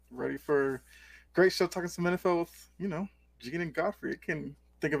for great show talking some NFL with, Gene and Godfrey. I can't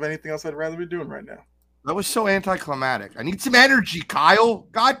think of anything else I'd rather be doing right now. That was so anticlimactic. I need some energy, Kyle.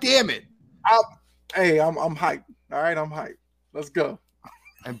 God damn it. I'm, I'm hyped. All right, I'm hyped. Let's go.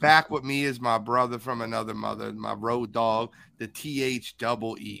 And back with me is my brother from another mother, my road dog, the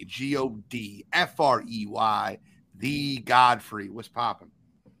THEEGODFREY, the Godfrey. What's popping?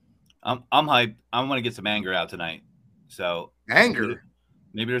 I'm hyped. I'm gonna get some anger out tonight. So anger.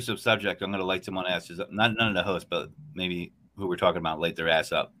 Maybe there's some subject I'm gonna light someone's asses up. Not none of the hosts, but maybe who we're talking about light their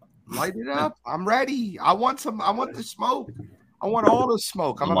ass up. Light it up. I'm ready. I want the smoke. I want all the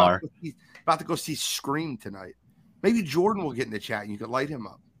smoke. I'm about to go see Scream tonight. Maybe Jordan will get in the chat and you could light him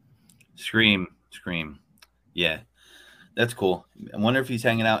up. Scream. Yeah, that's cool. I wonder if he's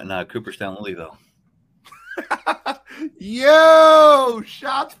hanging out in Cooperstown, Louisville. Yo,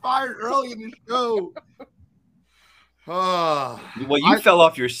 shots fired early in the show. Well, you fell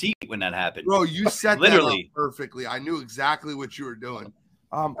off your seat when that happened. Bro, you said literally that perfectly. I knew exactly what you were doing.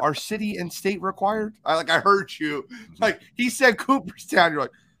 Are city and state required? I heard you. Like he said Cooperstown. You're like,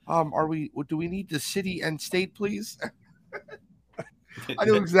 do we need the city and state, please? I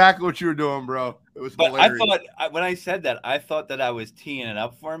knew exactly what you were doing, bro. It was hilarious. When I said that, I thought that I was teeing it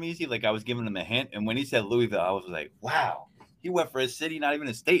up for him easy, like I was giving him a hint. And when he said Louisville, I was like, wow, he went for a city, not even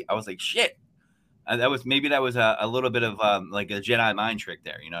a state. I was like, shit. That was a little bit of like a Jedi mind trick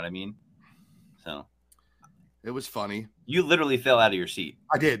there. You know what I mean? So it was funny. You literally fell out of your seat.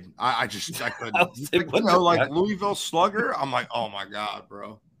 I did. I couldn't. Like Louisville Slugger. I'm like, oh my God,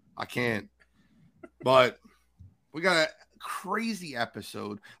 bro. I can't. But we got a crazy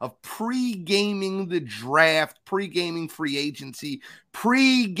episode of pre-gaming the draft, pre-gaming free agency,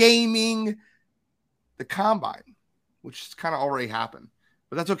 pre-gaming the combine, which has kind of already happened.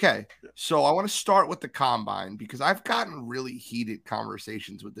 But that's okay. So I want to start with the combine because I've gotten really heated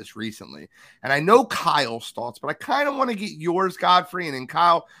conversations with this recently. And I know Kyle's thoughts, but I kind of want to get yours, Godfrey. And then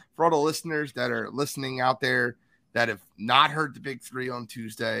Kyle, for all the listeners that are listening out there that have not heard the big three on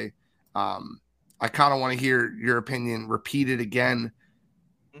Tuesday, I kind of want to hear your opinion repeated again.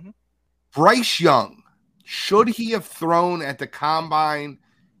 Mm-hmm. Bryce Young, should he have thrown at the combine?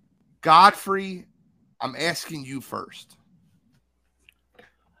 Godfrey, I'm asking you first.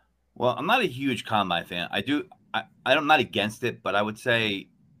 Well, I'm not a huge combine fan. I'm not against it, but I would say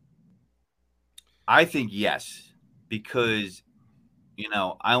I think yes, because,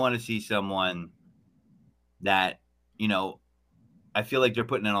 I want to see someone that, I feel like they're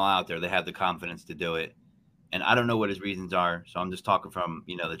putting it all out there. They have the confidence to do it. And I don't know what his reasons are. So I'm just talking from,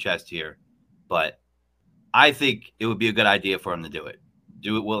 the chest here. But I think it would be a good idea for him to do it.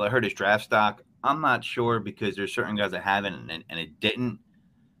 Will it hurt his draft stock? I'm not sure because there's certain guys that haven't and it didn't.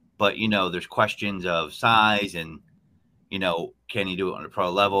 But, there's questions of size and, can he do it on a pro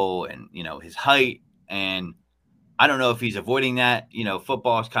level and, his height. And I don't know if he's avoiding that.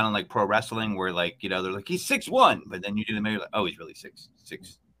 Football is kind of like pro wrestling where, like, they're like, he's 6'1", but then you do the measure, like, oh, he's really 6,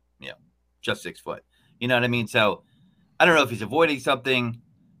 just 6 foot. You know what I mean? So I don't know if he's avoiding something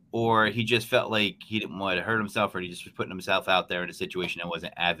or he just felt like he didn't want to hurt himself or he just was putting himself out there in a situation that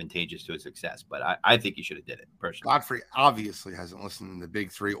wasn't advantageous to his success. But I think he should have did it personally. Godfrey obviously hasn't listened to the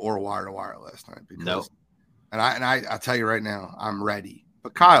big three or Wire to Wire last night. No. And I'll tell you right now, I'm ready.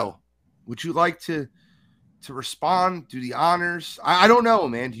 But Kyle, would you like to respond, do the honors? I don't know,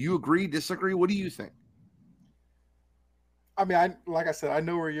 man. Do you agree, disagree? What do you think? I mean, like I said, I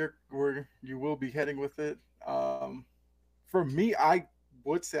know where you will be heading with it. For me, I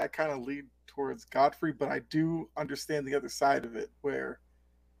would say I kind of lead towards Godfrey, but I do understand the other side of it, where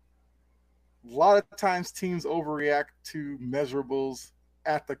a lot of times teams overreact to measurables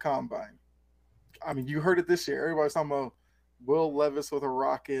at the combine. I mean, you heard it this year. Everybody's talking about Will Levis with a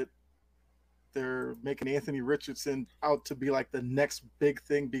rocket. They're making Anthony Richardson out to be like the next big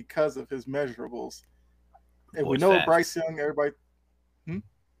thing because of his measurables. And we know Bryce Young, everybody.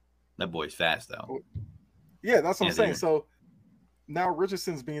 That boy's fast, though. Yeah, that's what I'm saying. So now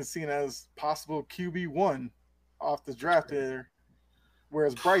Richardson's being seen as possible QB1 off the draft there,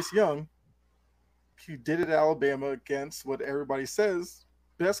 whereas Bryce Young, he did it at Alabama against what everybody says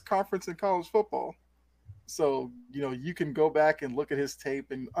best conference in college football. So, you can go back and look at his tape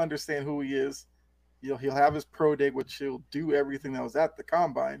and understand who he is. He'll have his pro day, which he'll do everything that was at the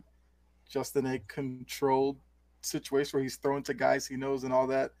combine, just in a controlled situation where he's throwing to guys he knows and all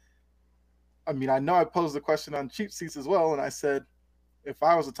that. I mean, I know I posed the question on cheap seats as well, and I said if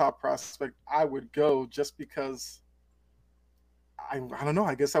I was a top prospect, I would go just because I don't know.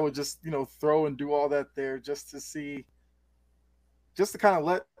 I guess I would just, throw and do all that there just to kind of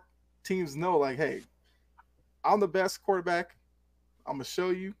let teams know, like, hey, I'm the best quarterback. I'm going to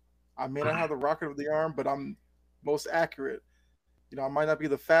show you. I may not have the rocket of the arm, but I'm most accurate. I might not be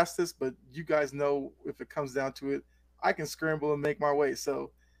the fastest, but you guys know if it comes down to it, I can scramble and make my way.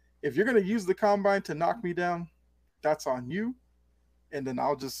 So if you're going to use the combine to knock me down, that's on you. And then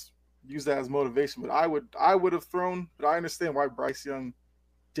I'll just use that as motivation. But I would have thrown, but I understand why Bryce Young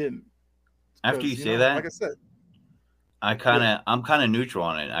didn't. After you say that, like I said, I'm kind of neutral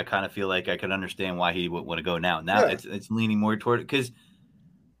on it. I kind of feel like I could understand why he would want to go now. It's leaning more toward it because,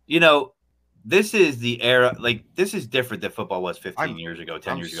 this is the era. Like, this is different than football was 15 years ago,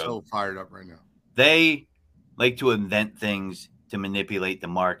 10 years ago. I'm so fired up right now. They like to invent things to manipulate the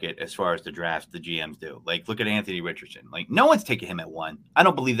market as far as the drafts the GMs do. Like, look at Anthony Richardson. Like, no one's taking him at 1. I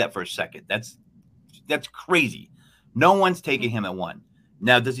don't believe that for a second. That's crazy. No one's taking him at 1.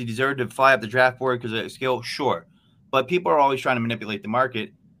 Now, does he deserve to fly up the draft board because of skill? Sure. But people are always trying to manipulate the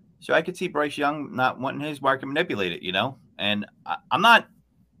market. So I could see Bryce Young not wanting his market manipulated, And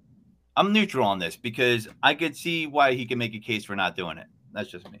I'm neutral on this because I could see why he can make a case for not doing it. That's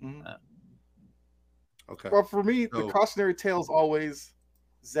just me. Mm-hmm. Okay. Well, for me, the cautionary tale is always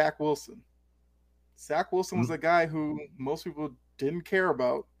Zach Wilson. Zach Wilson was a guy who most people didn't care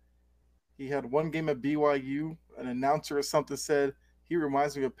about. He had one game at BYU. An announcer or something said, he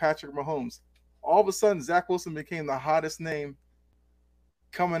reminds me of Patrick Mahomes. All of a sudden, Zach Wilson became the hottest name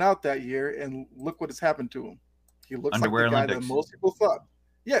coming out that year, and look what has happened to him. He looks Underwear like the Olympics. guy that most people thought.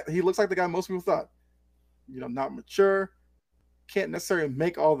 Yeah, he looks like the guy most people thought. Not mature, can't necessarily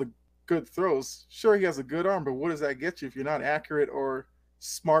make all the good throws. Sure, he has a good arm, but what does that get you if you're not accurate or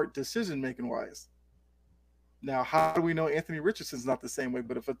smart decision-making wise? Now, how do we know Anthony Richardson's not the same way?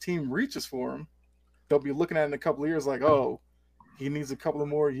 But if a team reaches for him, they'll be looking at it in a couple of years like, oh, he needs a couple of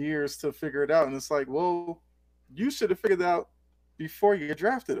more years to figure it out. And it's like, well, you should have figured it out before you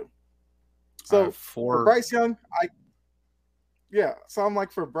drafted him. So for Bryce Young, so I'm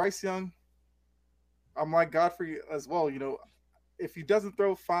like, for Bryce Young, I'm like Godfrey as well. If he doesn't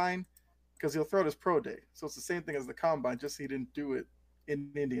throw, fine, because he'll throw at his pro day. So it's the same thing as the combine, just he didn't do it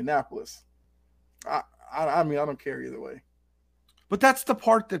in Indianapolis. I mean, I don't care either way. But that's the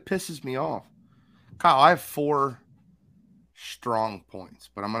part that pisses me off. Kyle, I have 4 strong points,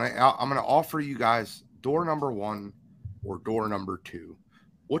 but I'm gonna offer you guys door number 1 or door number 2.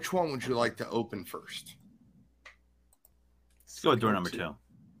 Which one would you like to open first? Let's go with door number 2.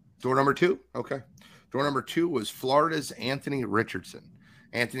 Door number 2? Okay. Door number 2 was Florida's Anthony Richardson.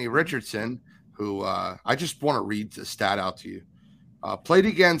 Anthony Richardson, who I just want to read the stat out to you. Played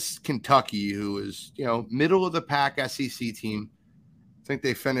against Kentucky, who is, middle of the pack SEC team. I think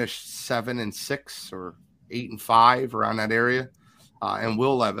they finished 7-6 or 8-5 around that area. And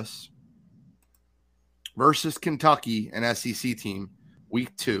Will Levis versus Kentucky, an SEC team,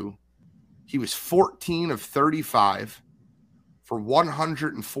 week 2. He was 14 of 35 for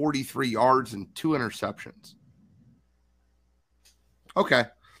 143 yards and 2 interceptions. Okay.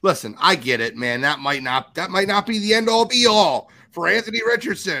 Listen, I get it, man. That might not be the end all be all for Anthony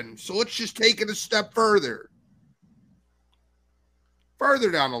Richardson. So let's just take it a step further.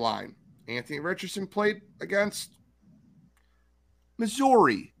 Further down the line, Anthony Richardson played against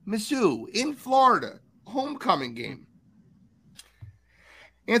Mizzou in Florida, homecoming game.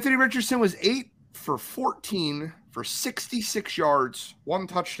 Anthony Richardson was 8 for 14 for 66 yards, 1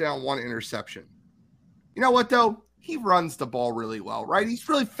 touchdown, 1 interception. You know what, though? He runs the ball really well, right? He's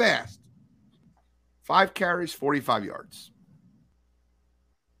really fast. 5 carries, 45 yards.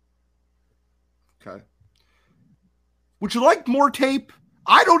 Okay. Would you like more tape?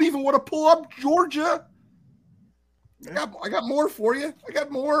 I don't even want to pull up Georgia. I got more for you. I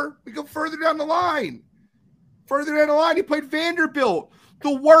got more. We go further down the line. He played Vanderbilt,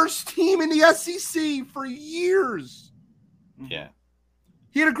 the worst team in the SEC for years. Yeah.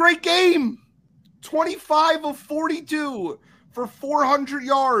 He had a great game. 25 of 42 for 400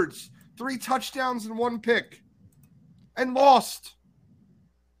 yards, 3 touchdowns and 1 pick, and lost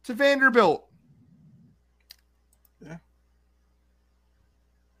to Vanderbilt. Yeah.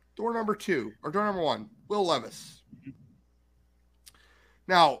 Door number 1, Will Levis.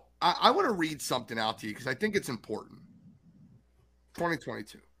 Now, I want to read something out to you because I think it's important.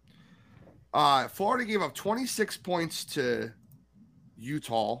 2022. Florida gave up 26 points to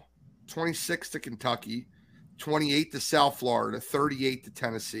Utah, 26 to Kentucky, 28 to South Florida, 38 to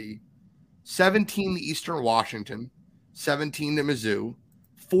Tennessee, 17 to Eastern Washington, 17 to Mizzou,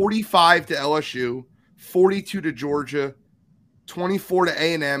 45 to LSU, 42 to Georgia, 24 to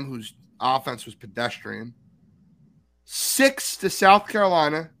A&M, whose offense was pedestrian, 6 to South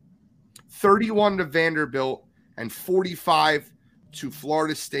Carolina, 31 to Vanderbilt, and 45 to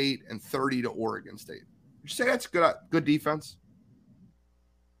Florida State, and 30 to Oregon State. You say that's good defense?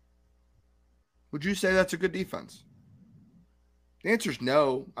 Would you say that's a good defense? The answer is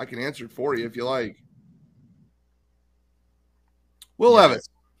no. I can answer it for you if you like. Will Levis,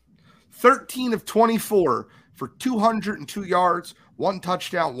 13 of 24 for 202 yards, 1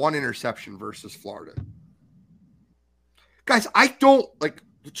 touchdown, 1 interception versus Florida. Guys, I don't like.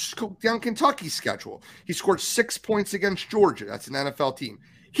 Just go down Kentucky's schedule. He scored 6 points against Georgia. That's an NFL team.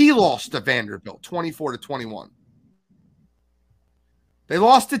 He lost to Vanderbilt, 24-21. They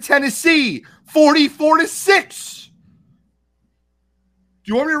lost to Tennessee, 44-6.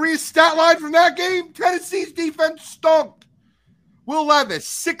 Do you want me to read a stat line from that game? Tennessee's defense stunk. Will Levis,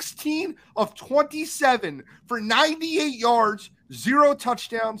 16 of 27 for 98 yards, 0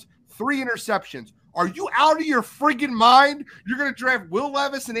 touchdowns, 3 interceptions. Are you out of your friggin' mind? You're going to draft Will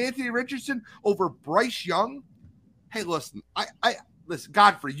Levis and Anthony Richardson over Bryce Young? Hey, listen, listen,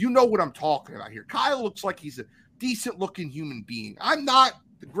 Godfrey, you know what I'm talking about here. Kyle looks like he's a decent-looking human being. I'm not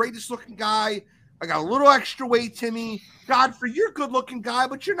the greatest-looking guy. I got a little extra weight to me. Godfrey, you're a good-looking guy,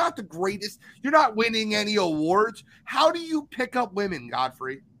 but you're not the greatest. You're not winning any awards. How do you pick up women,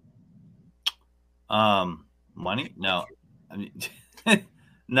 Godfrey? Money? No. I mean,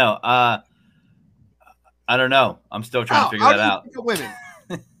 no. I don't know. I'm still trying to figure that out. Pick up women?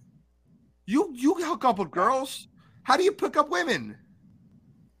 you hook up with girls. How do you pick up women?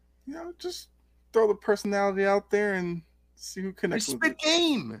 You know, just throw the personality out there and see who connects with spit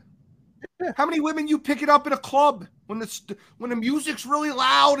game. Yeah. How many women you picking up in a club when the music's really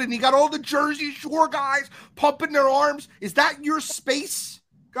loud and you got all the Jersey Shore guys pumping their arms? Is that your space?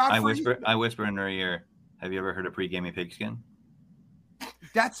 Godfrey? I whisper in her ear. Have you ever heard of Pregaming Pigskin?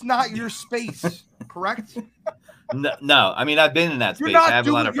 That's not your space, correct? No. I mean, I've been in that space. I have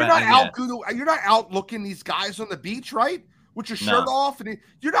a lot of friends. You're not out looking these guys on the beach, right? With your shirt off, and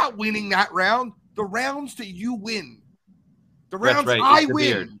you're not winning that round. The rounds that you win, the rounds I win.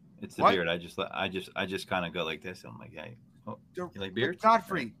 Beard. It's the beard. I just kind of go like this. I'm like, hey, you like beards?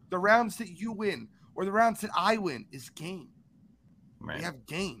 Godfrey, the rounds that you win or the rounds that I win is game. Right. We have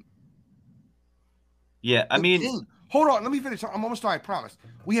game. Yeah, I mean, game. Hold on, let me finish. I'm almost done. I promise.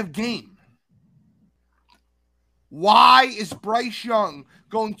 We have game. Why is Bryce Young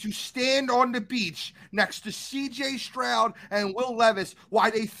going to stand on the beach next to C.J. Stroud and Will Levis while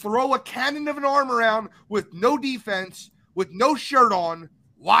they throw a cannon of an arm around with no defense, with no shirt on?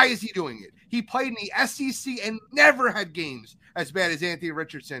 Why is he doing it? He played in the SEC and never had games as bad as Anthony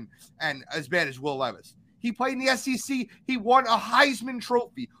Richardson and as bad as Will Levis. He played in the SEC. He won a Heisman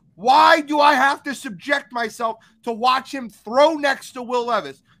Trophy. Why do I have to subject myself to watch him throw next to Will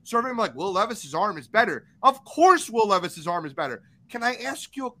Levis? Sort of like, Will Levis's arm is better. Of course Will Levis's arm is better. Can I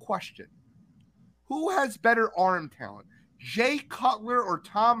ask you a question? Who has better arm talent, Jay Cutler or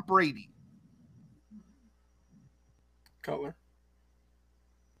Tom Brady? Cutler.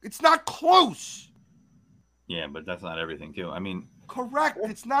 It's not close. Yeah, but that's not everything, too. I mean, correct.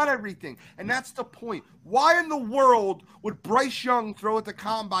 It's not everything. And that's the point. Why in the world would Bryce Young throw at the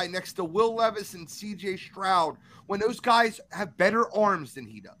combine next to Will Levis and C.J. Stroud when those guys have better arms than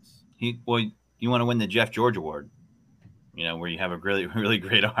he does? You want to win the Jeff George Award, where you have a really, really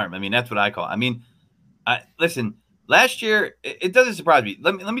great arm. I mean, that's what I call it. I mean, listen, last year, it doesn't surprise me.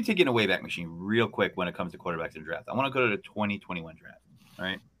 Let me take you in a Wayback Machine real quick when it comes to quarterbacks in the draft. I want to go to the 2021 draft. All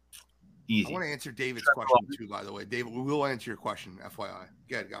right. Easy. I want to answer David's question too, by the way. David, we will answer your question, FYI.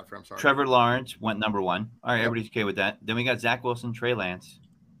 Good, Godfrey, I'm sorry. Trevor Lawrence went number 1. All right, everybody's okay with that. Then we got Zach Wilson, Trey Lance.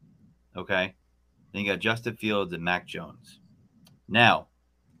 Okay. Then you got Justin Fields and Mac Jones. Now,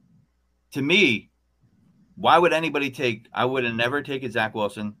 to me, why would anybody I would have never taken Zach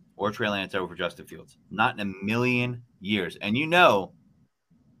Wilson or Trey Lance over Justin Fields. Not in a million years. And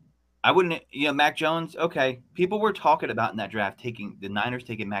I wouldn't, Mac Jones, okay. People were talking about in that draft the Niners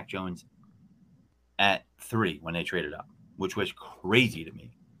taking Mac Jones at 3 when they traded up, which was crazy to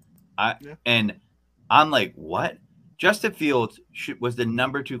me. And I'm like, what? Justin Fields was the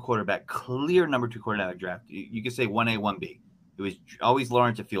number 2 quarterback, clear number 2 quarterback draft. You could say 1A, 1B. It was always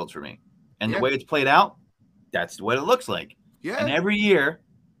Lawrence and Fields for me. And the way it's played out, that's what it looks like. Yeah. And every year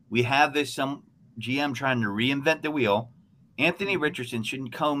we have some GM trying to reinvent the wheel. Anthony Richardson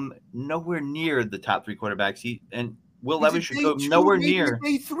shouldn't come nowhere near the top 3 quarterbacks. Will Levis should go nowhere near.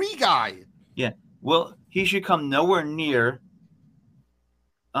 A 3 guy. Yeah. Well, he should come nowhere near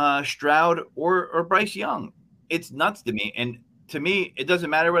Stroud or Bryce Young. It's nuts to me. And to me, it doesn't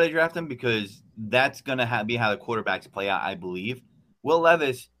matter where they draft him because that's going to be how the quarterbacks play out, I believe. Will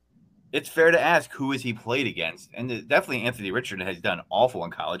Levis, it's fair to ask who has he played against. And definitely Anthony Richardson has done awful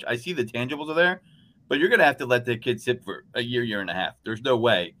in college. I see the tangibles are there, but you're going to have to let the kid sit for a year and a half. There's no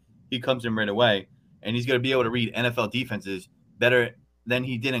way he comes in right away, and he's going to be able to read NFL defenses better than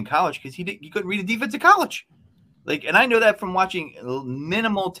he did in college because he couldn't read a defense in college. Like, and I know that from watching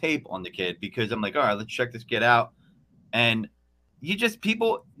minimal tape on the kid because I'm like, all right, let's check this kid out. And the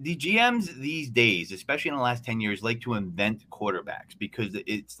GMs these days, especially in the last 10 years, like to invent quarterbacks because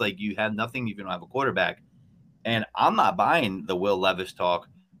it's like you have nothing if you don't have a quarterback. And I'm not buying the Will Levis talk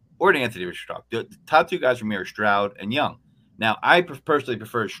or the Anthony Richardson talk. The top two guys from here are Stroud and Young. Now, I personally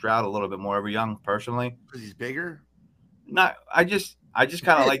prefer Stroud a little bit more over Young, personally. Because he's bigger? I just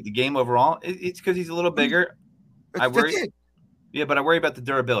kind of like the game overall. It's because he's a little bigger. I worry. Yeah, but I worry about the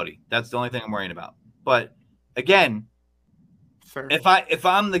durability. That's the only thing I'm worrying about. But again, fair. If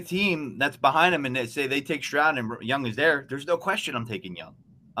I'm the team that's behind him and they say they take Stroud and Young is there, there's no question I'm taking Young.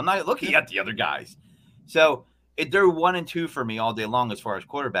 I'm not looking at the other guys. So they're 1 and 2 for me all day long as far as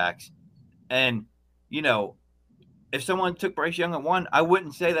quarterbacks. And, if someone took Bryce Young at 1, I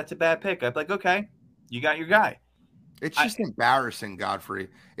wouldn't say that's a bad pick. I'd be like, okay, you got your guy. It's just embarrassing, Godfrey.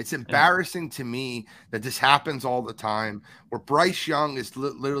 It's embarrassing to me that this happens all the time, where Bryce Young is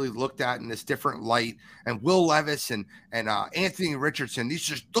literally looked at in this different light, and Will Levis and Anthony Richardson.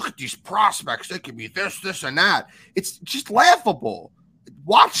 Look at these prospects. They could be this, and that. It's just laughable.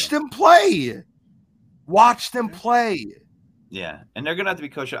 Watch them play. Watch them play. Yeah, and they're gonna have to be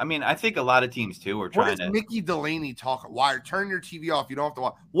coached. I mean, I think a lot of teams too are trying to. Mickey Delaney talk? Why? Turn your TV off. You don't have to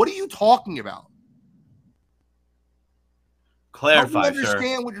watch. What are you talking about? Clarify, help me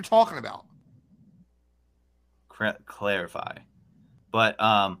understand what you're talking about. Clarify. But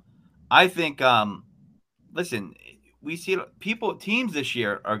I think listen, we see teams this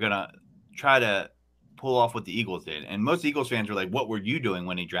year are gonna try to pull off what the Eagles did, and most Eagles fans are like, "What were you doing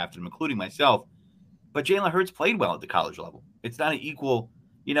when he drafted him?" Including myself. But Jalen Hurts played well at the college level. It's not an equal.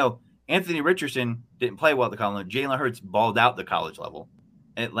 Anthony Richardson didn't play well at the college level. Jalen Hurts balled out the college level.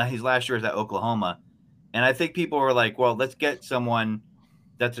 His last year was at Oklahoma. And I think people were like, well, let's get someone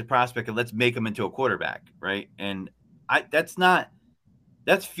that's a prospect and let's make him into a quarterback, right? And that's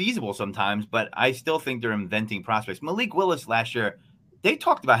feasible sometimes, but I still think they're inventing prospects. Malik Willis last year, they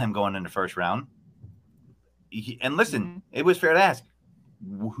talked about him going in the first round. And listen, it was fair to ask,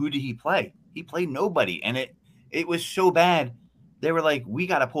 who did he play? He played nobody. And it was so bad. They were like, we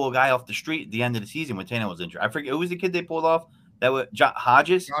got to pull a guy off the street at the end of the season when Tannehill was injured. I forget, who was the kid they pulled off? That was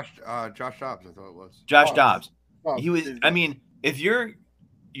Hodges? Josh Dobbs, I thought it was. Josh Dobbs. He was. I mean, if you're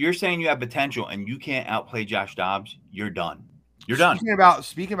saying you have potential and you can't outplay Josh Dobbs, you're done. You're done.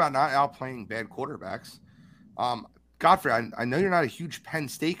 Speaking about not outplaying bad quarterbacks, Godfrey, I know you're not a huge Penn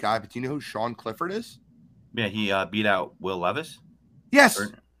State guy, but do you know who Sean Clifford is? Yeah, he beat out Will Levis. Yes.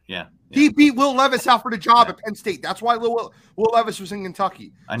 Yeah. He beat Will Levis out for the job at Penn State. That's why Will Levis was in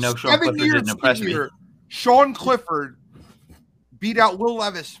Kentucky. I know Sean Clifford didn't impress me. Sean Clifford beat out Will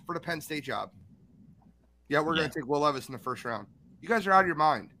Levis for the Penn State job. Yeah, we're going to take Will Levis in the first round. You guys are out of your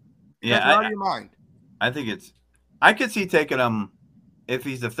mind. Out of your mind. I think I could see taking him if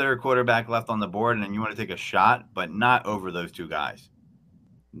he's the third quarterback left on the board and you want to take a shot, but not over those two guys.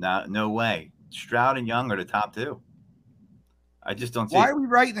 No way. Stroud and Young are the top two. I just don't see. Why are we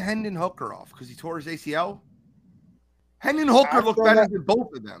writing Hendon Hooker off? Because he tore his ACL? Hendon Hooker looked better than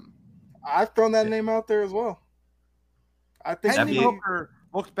both of them. I've thrown that name out there as well. I think Hendon Hooker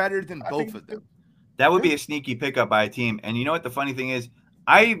looked better than both of them. That would be a sneaky pickup by a team. And you know what the funny thing is?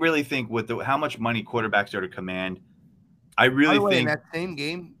 I really think with how much money quarterbacks are to command, I really think in that same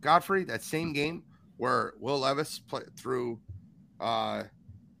game, Godfrey, that same game where Will Levis threw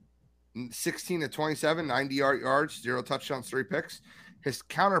 16 to 27, 90 yards, 0 touchdowns, 3 picks. His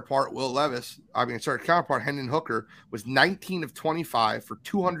counterpart, Hendon Hooker, was 19 of 25 for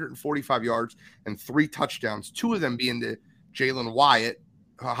 245 yards and 3 touchdowns, 2 of them being to Jalen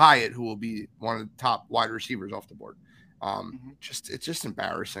Hyatt, who will be one of the top wide receivers off the board. It's just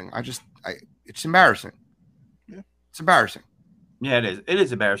embarrassing. It's embarrassing. Yeah. It's embarrassing. Yeah, it is. It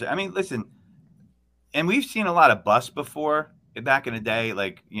is embarrassing. I mean, listen, and we've seen a lot of busts before back in the day,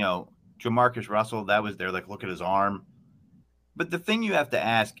 like, Jamarcus Russell, that was there, like, look at his arm. But the thing you have to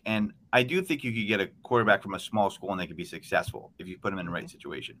ask, and I do think you could get a quarterback from a small school and they could be successful if you put them in the right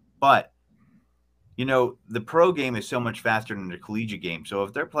situation. But, the pro game is so much faster than the collegiate game. So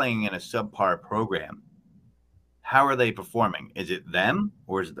if they're playing in a subpar program, how are they performing? Is it them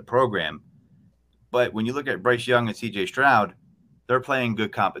or is it the program? But when you look at Bryce Young and CJ Stroud, they're playing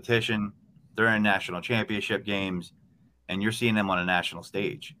good competition. They're in national championship games, and you're seeing them on a national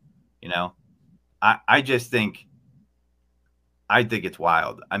stage. I think it's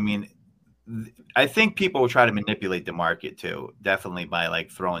wild. I mean, I think people will try to manipulate the market too, definitely by like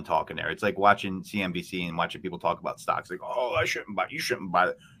throwing talk in there. It's like watching CNBC and watching people talk about stocks like, oh, you shouldn't buy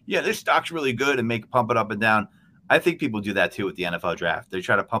that. Yeah, this stock's really good and pump it up and down. I think people do that too with the NFL draft. They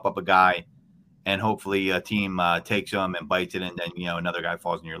try to pump up a guy, and hopefully a team takes him and bites it, and then another guy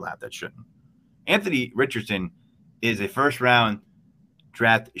falls in your lap that shouldn't. Anthony Richardson is a first-round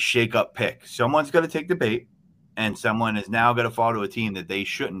draft shake-up pick. Someone's going to take the bait, and someone is now going to fall to a team that they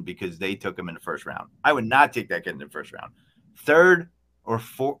shouldn't because they took him in the first round. I would not take that kid in the first round. Third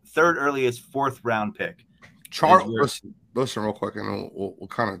earliest fourth-round pick. Charles, listen real quick, and we'll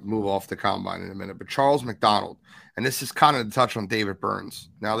kind of move off the combine in a minute. But Charles McDonald, and this is kind of to touch on David Burns.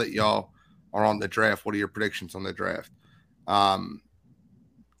 Now that y'all are on the draft, what are your predictions on the draft?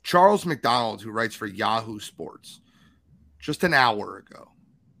 Charles McDonald, who writes for Yahoo Sports, just an hour ago,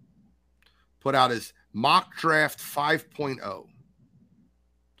 put out his mock draft 5.0.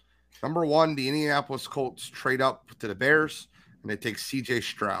 Number 1, the Indianapolis Colts trade up to the Bears, and they take C.J.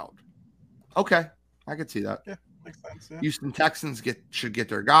 Stroud. Okay, I could see that. Yeah, makes sense. Yeah. Houston Texans should get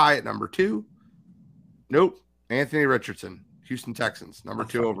their guy at number 2. Nope, Anthony Richardson, Houston Texans, number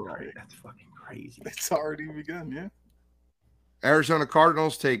 2 overall. That's fucking crazy. It's already begun, yeah. Arizona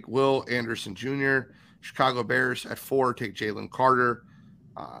Cardinals take Will Anderson Jr. Chicago Bears at 4 take Jalen Carter.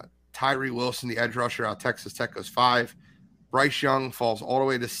 Tyree Wilson, the edge rusher out of Texas Tech, goes 5. Bryce Young falls all the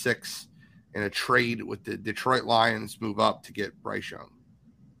way to 6 in a trade with the Detroit Lions, move up to get Bryce Young.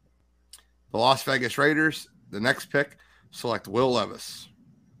 The Las Vegas Raiders, the next pick, select Will Levis.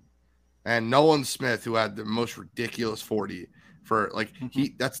 And Nolan Smith, who had the most ridiculous 40 for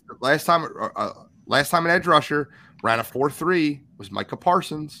that's the last time an edge rusher ran a 4.3 was Micah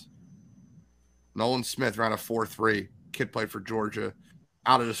Parsons. Nolan Smith ran a 4.3. Kid played for Georgia.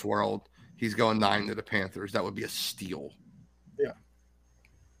 Out of this world. He's going 9 to the Panthers. That would be a steal. Yeah.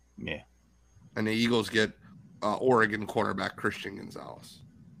 Yeah. And the Eagles get Oregon cornerback Christian Gonzalez.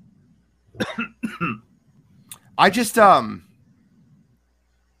 I just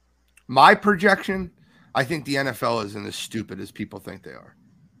my projection, I think the NFL isn't as stupid as people think they are.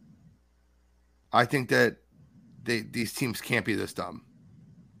 I think that these teams can't be this dumb.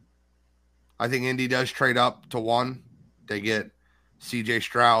 I think Indy does trade up to 1. They get C.J.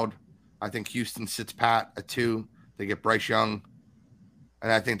 Stroud. I think Houston sits pat at 2. They get Bryce Young.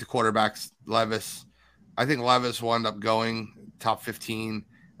 And I think the quarterback's Levis. I think Levis will end up going top 15.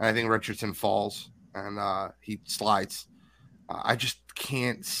 And I think Richardson falls and he slides. I just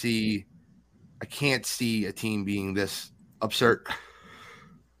can't see. I can't see a team being this absurd.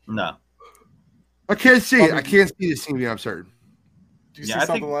 No. I can't see it. I can't see this team being absurd. Do you see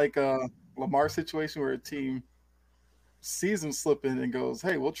something like a Lamar situation where a team sees him slipping and goes,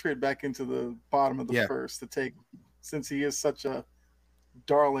 hey, we'll trade back into the bottom of the first to take, since he is such a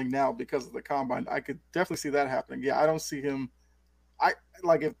darling now because of the combine. I could definitely see that happening. Yeah, I don't see him.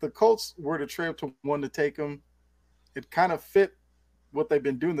 If the Colts were to trade up to 1 to take him, it kind of fit what they've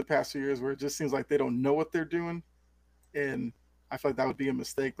been doing the past few years, where it just seems like they don't know what they're doing. And I feel like that would be a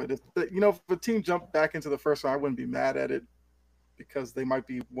mistake. But if a team jumped back into the first round, I wouldn't be mad at it, because they might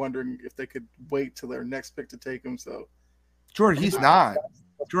be wondering if they could wait till their next pick to take him. So, Jordan, he's not.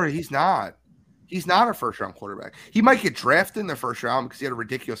 He's not a first-round quarterback. He might get drafted in the first round because he had a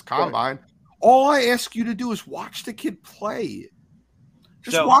ridiculous combine. Right. All I ask you to do is watch the kid play.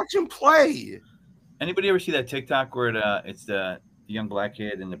 Just watch him play. Anybody ever see that TikTok where it's the young black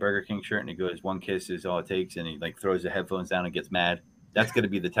kid in the Burger King shirt and he goes, 1 kiss is all it takes, and he throws the headphones down and gets mad? That's going to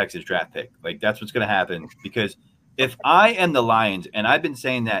be the Texas draft pick. That's what's going to happen, because if I am the Lions, and I've been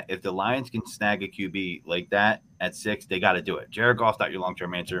saying that if the Lions can snag a QB like that at 6, they got to do it. Jared Goff's not your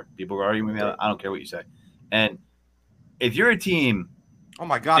long-term answer. People are arguing with me. I don't care what you say. And if you're a team, oh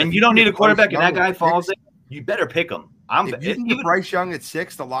my God, and you don't need a quarterback and that guy falls in, you better pick him. If you can get Bryce Young at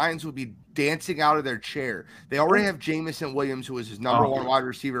 6, the Lions would be dancing out of their chair. They already have Jamison Williams, who is his number 1 wide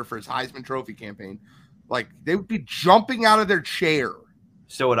receiver for his Heisman Trophy campaign. They would be jumping out of their chair.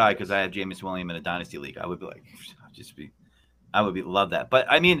 So would I, because I have Jamison Williams in a dynasty league. I would be like, love that. But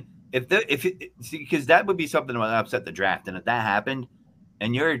I mean, because that would be something that would upset the draft. And if that happened,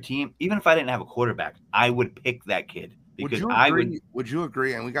 and you're a team, even if I didn't have a quarterback, I would pick that kid. Because would you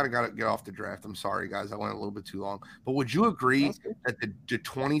agree? And we got to get off the draft. I'm sorry, guys. I went a little bit too long. But would you agree that the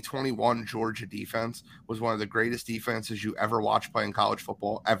 2021 Georgia defense was one of the greatest defenses you ever watched play in college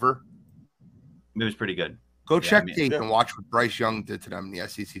football ever? It was pretty good. Go check tape and watch what Bryce Young did to them in the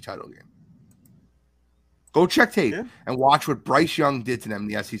SEC title game. Go check tape and watch what Bryce Young did to them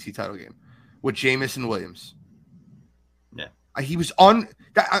in the SEC title game with Jamison Williams. Yeah. He was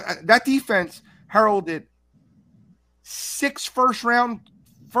that defense heralded 6 first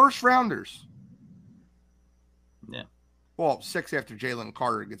rounders. Yeah. Well, 6 after Jalen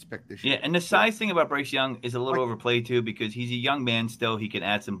Carter gets picked this year. Yeah, and the size thing about Bryce Young is a little overplayed too, because he's a young man still. He can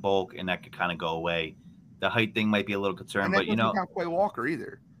add some bulk, and that could kind of go away. the height thing might be a little concern, and but you know, Quay Walker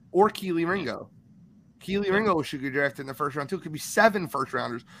either or Keely Ringo. Keely Ringo should get drafted in the first round too. It could be 7 first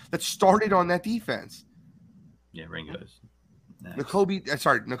rounders that started on that defense. Yeah, Ringo's. Nice. Nakobe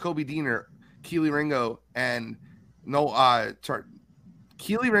Deaner, Keely Ringo, and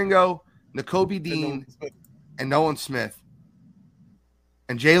Keely Ringo, Nakobe Dean, and Nolan Smith,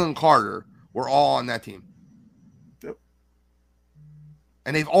 and Jalen Carter were all on that team. Yep.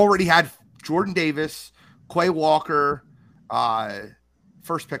 And they've already had Jordan Davis, Quay Walker,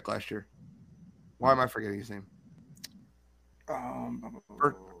 first pick last year. Why am I forgetting his name?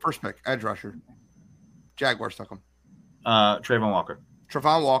 First pick, edge rusher. Jaguars took him. Trayvon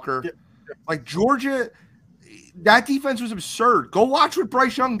Walker. Yep. Like Georgia, that defense was absurd. Go watch what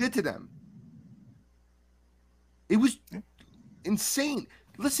Bryce Young did to them. It was insane.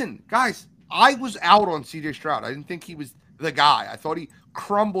 Listen, guys, I was out on CJ Stroud. I didn't think he was the guy. I thought he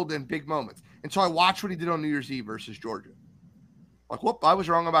crumbled in big moments. And so I watched what he did on New Year's Eve versus Georgia. Like, whoop, I was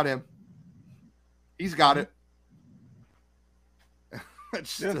wrong about him. He's got it.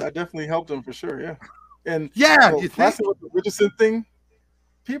 That definitely helped him for sure, yeah. And you think with the Richardson thing,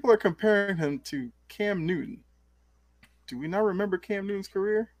 people are comparing him to Cam Newton. Do we not remember Cam Newton's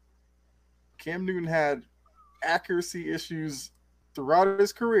career? Cam Newton had accuracy issues throughout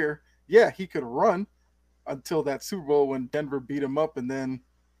his career. Yeah, he could run until that Super Bowl when Denver beat him up, and then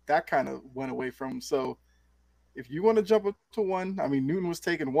that kind of went away from him. So if you want to jump up to 1, I mean, Newton was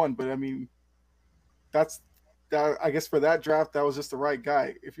taking 1, but I mean, I guess for that draft, that was just the right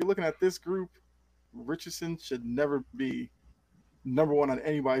guy. If you're looking at this group, Richardson should never be number 1 on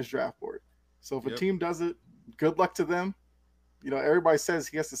anybody's draft board. So if a team does it, good luck to them. You know, everybody says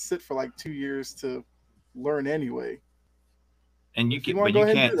he has to sit for like 2 years to learn anyway. And you can't do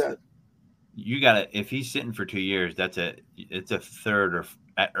that. You gotta, if he's sitting for 2 years, it's a third or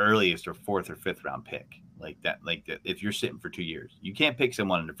at earliest or 4th or 5th round pick. Like that, if you're sitting for 2 years, you can't pick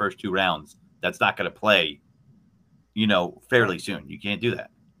someone in the first 2 rounds that's not going to play, you know, fairly soon. You can't do that.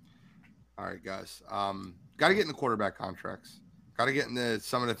 All right, guys. Got to get in the quarterback contracts. Got to get into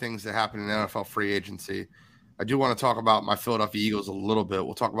some of the things that happen in NFL free agency. I do want to talk about my Philadelphia Eagles a little bit.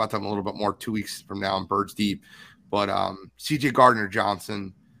 We'll talk about them a little bit more 2 weeks from now in Birds Deep. But C.J.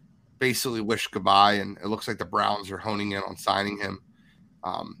 Gardner-Johnson basically wished goodbye, and it looks like the Browns are honing in on signing him.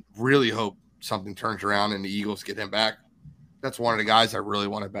 Really hope something turns around and the Eagles get him back. That's one of the guys I really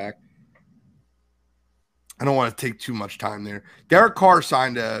wanted back. I don't want to take too much time there. Derek Carr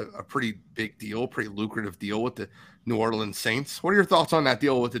signed a pretty big deal, pretty lucrative deal with the New Orleans Saints. What are your thoughts on that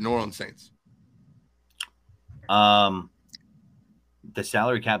deal with the New Orleans Saints? The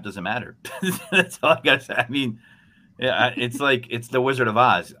salary cap doesn't matter. That's all I gotta say. I mean, yeah, it's like it's the Wizard of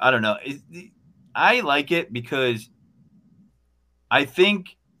Oz. I don't know. I like it because I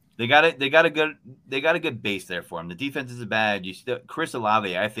think they got a good base there for him. The defense isn't bad. Chris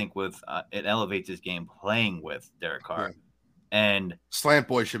Olave, I think, it elevates his game playing with Derek Carr, and Slant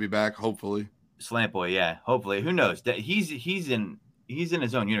Boy should be back. Hopefully, Slant Boy, yeah, hopefully. Who knows? He's in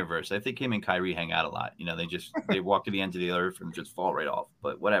his own universe. I think him and Kyrie hang out a lot. You know, they walk to the end of the earth and just fall right off.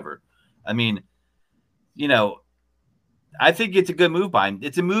 But whatever. I mean, you know, I think it's a good move by him.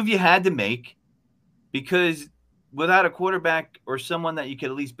 It's a move you had to make because without a quarterback or someone that you could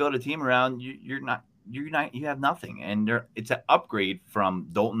at least build a team around, you have nothing. And it's an upgrade from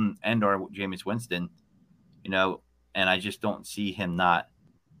Dalton and or Jameis Winston, you know, and I just don't see him not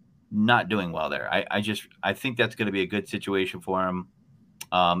doing well there. I think that's going to be a good situation for him.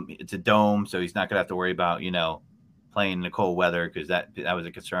 It's a dome, so he's not going to have to worry about, you know, playing in the cold weather because that was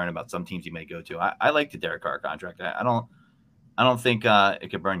a concern about some teams he may go to. I like the Derek Carr contract. I don't think it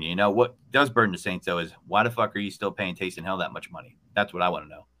could burn you. You know what does burn the Saints though is why the fuck are you still paying Taysom Hill that much money? That's what I want to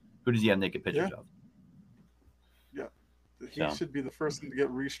know. Who does he have naked pictures of? Yeah, he should be the first one to get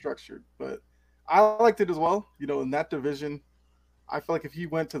restructured. But I liked it as well. You know, in that division, I feel like if he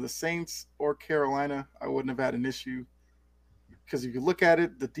went to the Saints or Carolina, I wouldn't have had an issue. Because if you look at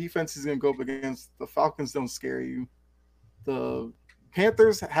it, the defense is going to go up against the Falcons. Don't scare you. The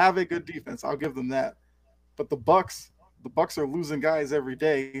Panthers have a good defense. I'll give them that. But the Bucks are losing guys every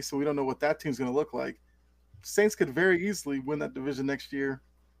day, so we don't know what that team's going to look like. Saints could very easily win that division next year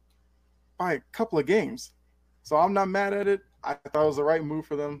by a couple of games. So I'm not mad at it. I thought it was the right move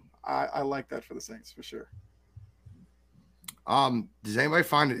for them. I like that for the Saints for sure. Does anybody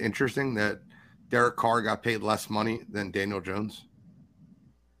find it interesting that Derek Carr got paid less money than Daniel Jones?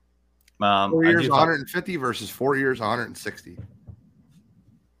 4 years, 150 versus 4 years, 160.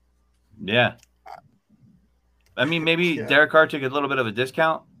 Yeah. I mean, maybe Derek Carr took a little bit of a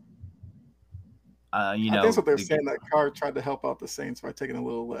discount. You know, I think what they're saying, that Carr tried to help out the Saints by taking a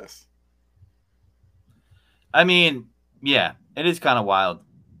little less. I mean, yeah, it is kind of wild.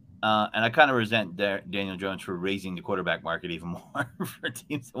 And I kind of resent Daniel Jones for raising the quarterback market even more for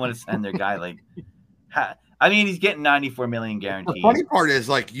teams that want to sign their guy. Like, I mean, he's getting $94 million guaranteed. The funny part is,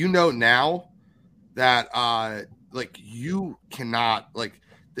 like, now that like you cannot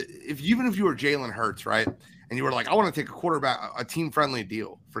even if you were Jalen Hurts, right, and you were like, I want to take a team friendly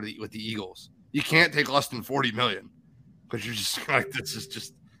deal with the Eagles, you can't take less than $40 million because you're just like, this is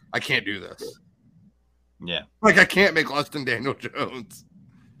just, I can't do this. Yeah, like I can't make less than Daniel Jones.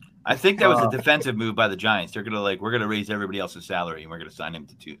 I think that was a defensive move by the Giants. They're gonna we're gonna raise everybody else's salary and we're gonna sign him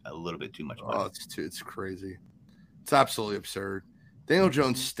to a little bit too much money. Oh, it's crazy. It's absolutely absurd. Daniel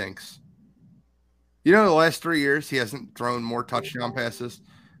Jones stinks. The last 3 years he hasn't thrown more touchdown passes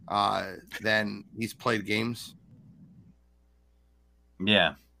than he's played games.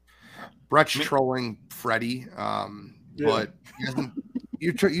 Yeah, Brett's trolling Freddie, but he hasn't.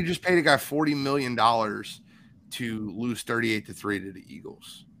 You just paid a guy $40 million to lose 38-3 to the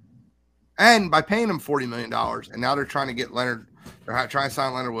Eagles. And by paying him $40 million, and now they're trying to get Leonard, they're trying to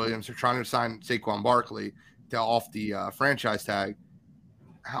sign Leonard Williams, they're trying to sign Saquon Barkley off the franchise tag.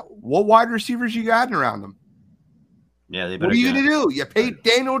 What wide receivers you got around them? Yeah, what are you going to do? You paid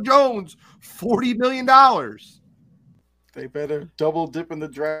Daniel Jones $40 million. They better double dip in the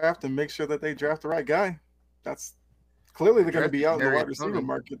draft and make sure that they draft the right guy. That's clearly they're going to be out in the wide receiver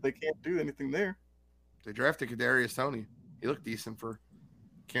market. They can't do anything there. They drafted Kadarius Toney. He looked decent for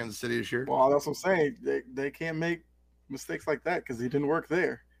Kansas City this year. Well, that's what I'm saying. They can't make mistakes like that because he didn't work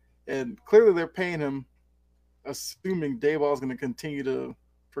there. And clearly they're paying him, assuming Dayball is going to continue to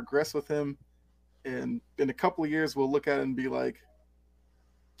progress with him. And in a couple of years, we'll look at it and be like,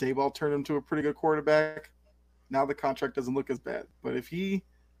 Dayball turned him into a pretty good quarterback. Now the contract doesn't look as bad. But if he,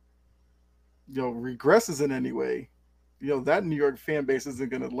 regresses in any way, that New York fan base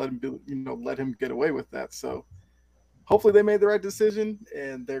isn't going to let him get away with that. So hopefully they made the right decision,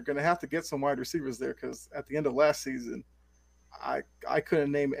 and they're going to have to get some wide receivers there because at the end of last season, I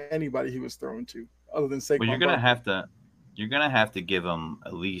couldn't name anybody he was throwing to other than Saquon. Well, you're going to have to give him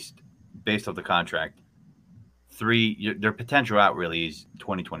at least, based off the contract, their potential out really is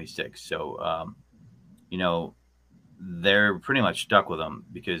 2026. So, they're pretty much stuck with him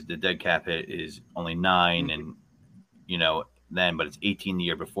because the dead cap hit is only 9 and, but it's 18 the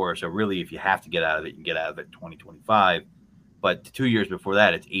year before. So really, if you have to get out of it, you can get out of it 2025. But 2 years before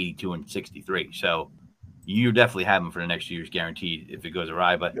that, it's 82 and 63. So you definitely have him for the next 2 years guaranteed if it goes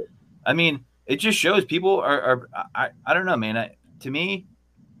awry. But I mean, it just shows people are I don't know, man. To me,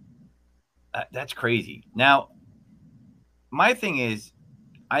 that's crazy. Now, my thing is,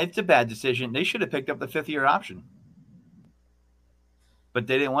 it's a bad decision. They should have picked up the 5th-year option, but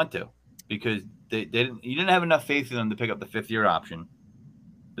they didn't want to because they didn't. You didn't have enough faith in them to pick up the 5th-year option.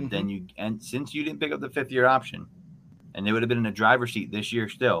 But then since you didn't pick up the 5th-year option, and they would have been in the driver's seat this year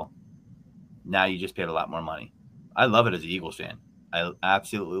still, now you just paid a lot more money. I love it as an Eagles fan. I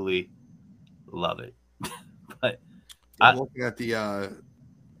absolutely love it. But I'm looking at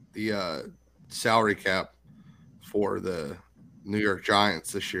the salary cap for the New York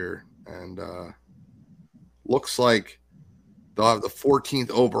Giants this year, and looks like they'll have the 14th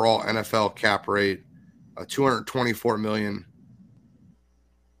overall NFL cap rate, $224 million.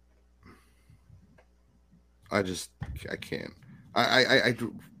 I can't.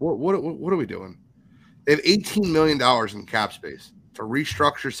 What are we doing? They have $18 million in cap space to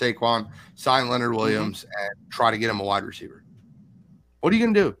restructure Saquon, sign Leonard Williams, and try to get him a wide receiver. What are you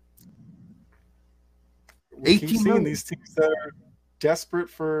going to do? We keep seeing these teams that are desperate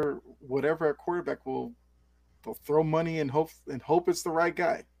for whatever a quarterback they'll throw money and hope it's the right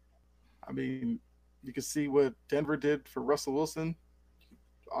guy. I mean, you can see what Denver did for Russell Wilson.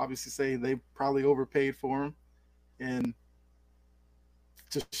 Obviously say they probably overpaid for him. And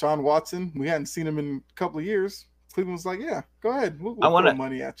Deshaun Watson, we hadn't seen him in a couple of years. Cleveland was like, yeah, go ahead. We'll throw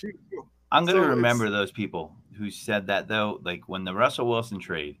money at you. I'm going to remember those people who said that, though. Like when the Russell Wilson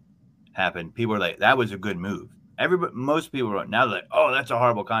trade happened, people were like, that was a good move. Most people were now they're like, oh, that's a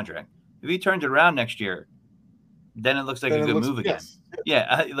horrible contract. If he turns it around next year, then it looks like a good move again. Yeah,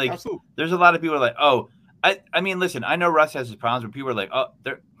 absolutely. There's a lot of people who are like, oh, I mean, listen, I know Russ has his problems, but people are like, oh,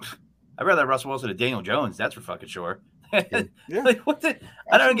 I'd rather Russell Wilson than Daniel Jones. That's for fucking sure. Like what the?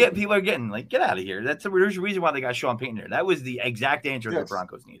 I don't get. People are getting like, get out of here. There's a reason why they got Sean Payton there. That was the exact answer the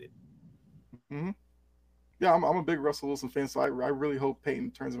Broncos needed. Yeah, I'm a big Russell Wilson fan, so I really hope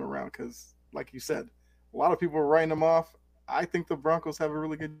Payton turns him around because, like you said, a lot of people are writing him off. I think the Broncos have a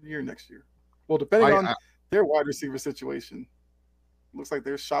really good year next year. Well, depending on their wide receiver situation, looks like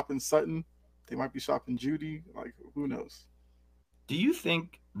they're shopping Sutton. They might be shopping Judy. Like, who knows? Do you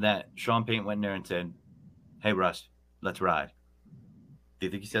think that Sean Payton went in there and said, "Hey, Russ, let's ride." Do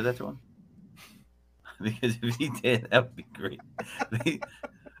you think he said that to him? Because if he did, that would be great.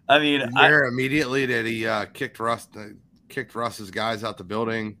 I mean, did you hear immediately that he kicked Russ's guys out the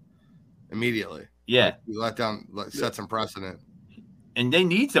building immediately. Yeah, like, he set some precedent, and they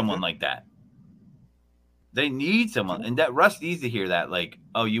need someone like that. They need someone, and that Russ needs to hear that. Like,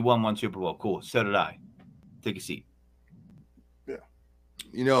 oh, you won one Super Bowl, cool. So did I. Take a seat. Yeah.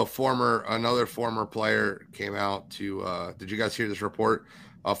 You know, another former player came out to. Did you guys hear this report?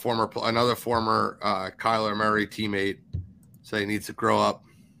 Another former Kyler Murray teammate said he needs to grow up.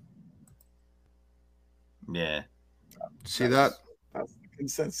 Yeah. See that? That's the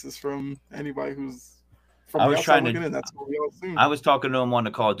consensus from anybody who's from I the was outside trying looking to. in. That's what we all assume. I was talking to him on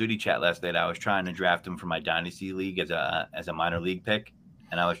the Call of Duty chat last night. I was trying to draft him for my dynasty league as a minor league pick,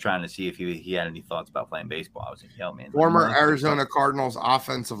 and I was trying to see if he had any thoughts about playing baseball. I was like, "Yo, man." Former Arizona Cardinals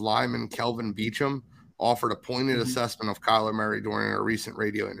offensive lineman Kelvin Beachum offered a pointed assessment of Kyler Murray during a recent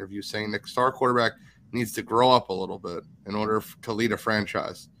radio interview, saying the star quarterback needs to grow up a little bit in order to lead a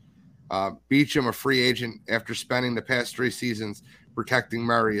franchise. Beachum, a free agent after spending the past 3 seasons protecting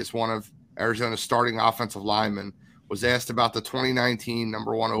Murray as one of Arizona's starting offensive linemen, was asked about the 2019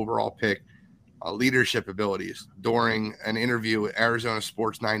 number 1 overall pick leadership abilities during an interview with Arizona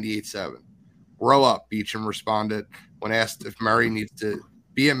Sports 98.7. Grow up, Beachum responded when asked if Murray needs to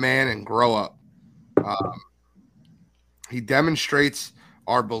be a man and grow up. He demonstrates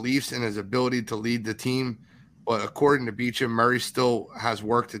our beliefs in his ability to lead the team, but according to Beachum, Murray still has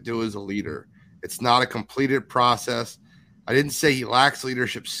work to do as a leader. It's not a completed process. I didn't say he lacks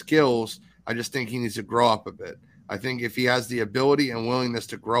leadership skills. I just think he needs to grow up a bit. I think if he has the ability and willingness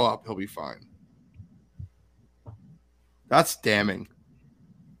to grow up, he'll be fine. That's damning.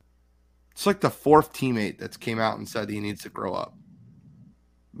 It's like the 4th teammate that's came out and said he needs to grow up.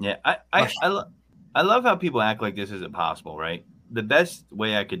 Yeah, I love how people act like this isn't possible, right? The best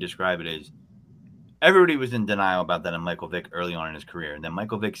way I could describe it is everybody was in denial about that in Michael Vick early on in his career. And then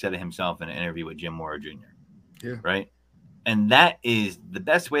Michael Vick said it himself in an interview with Jim Mora Jr. Yeah. Right? And that is the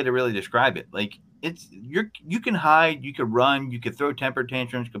best way to really describe it. Like, you can hide, you can run, you can throw temper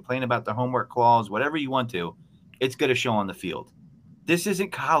tantrums, complain about the homework clause, whatever you want to. It's going to show on the field. This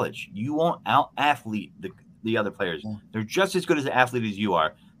isn't college. You won't out-athlete the other players. They're just as good as an athlete as you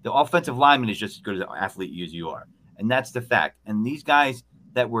are. The offensive lineman is just as good as an athlete as you are. And that's the fact. And these guys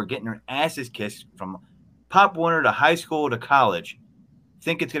that were getting their asses kissed from Pop Warner to high school to college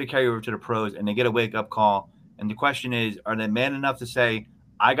think it's going to carry over to the pros, and they get a wake-up call. And the question is, are they man enough to say,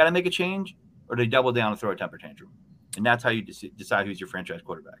 I got to make a change, or do they double down and throw a temper tantrum? And that's how you decide who's your franchise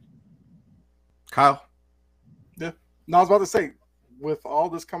quarterback. Kyle? Yeah. No, I was about to say, with all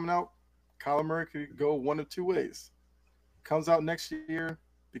this coming out, Kyler Murray could go one of 2 ways. Comes out next year,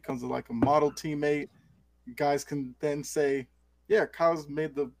 becomes like a model teammate. You guys can then say, yeah, Kyle's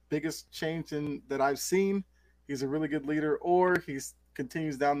made the biggest change that I've seen. He's a really good leader. Or he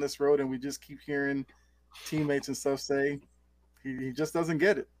continues down this road and we just keep hearing teammates and stuff say he just doesn't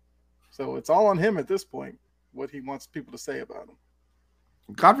get it. So it's all on him at this point, what he wants people to say about him.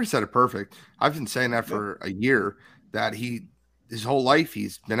 Godfrey said it perfect. I've been saying that for a year, that his whole life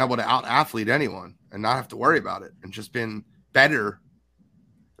he's been able to out-athlete anyone and not have to worry about it, and just been better,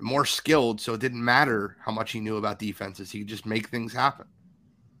 more skilled, so it didn't matter how much he knew about defenses. He could just make things happen.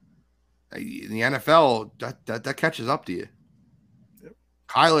 In the NFL, that catches up to you. Yep.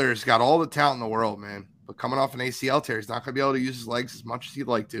 Kyler's got all the talent in the world, man, but coming off an ACL tear, he's not going to be able to use his legs as much as he'd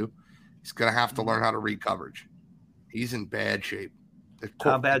like to. He's going to have to learn how to read coverage. He's in bad shape.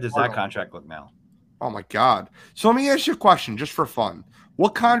 How bad does that contract look now? Oh, my God. So let me ask you a question just for fun.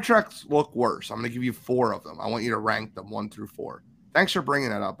 What contracts look worse? I'm going to give you 4 of them. I want you to rank them 1 through 4. Thanks for bringing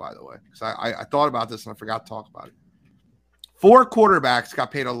that up, by the way, because I thought about this and I forgot to talk about it. 4 quarterbacks got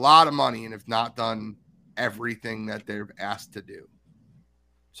paid a lot of money and have not done everything that they're asked to do.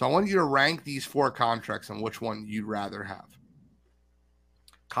 So I want you to rank these 4 contracts and which one you'd rather have.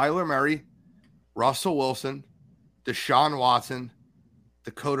 Kyler Murray, Russell Wilson, Deshaun Watson,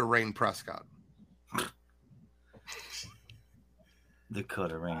 Dakota Rain Prescott.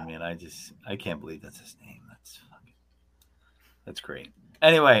 Dakota Rain, man. I can't believe that's his name. That's great.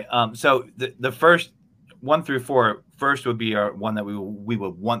 Anyway, so the first 1 through 4, first would be our one that we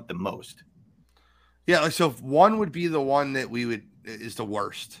would want the most. Yeah, so 1 would be the one that is the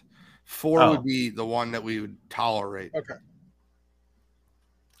worst. 4 would be the one that we would tolerate. Okay.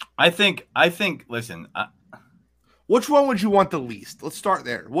 I think. Listen, which one would you want the least? Let's start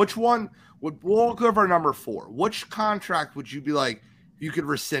there. Which one we'll go over number 4. Which contract would you be like, if you could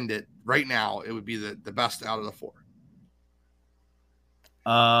rescind it right now, it would be the best out of the 4?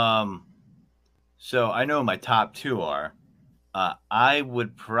 So I know my top two are. I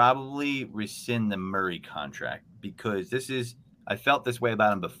would probably rescind the Murray contract because I felt this way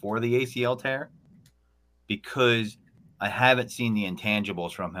about him before the ACL tear because I haven't seen the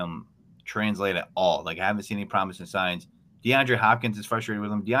intangibles from him translate at all. Like I haven't seen any promising signs. DeAndre Hopkins is frustrated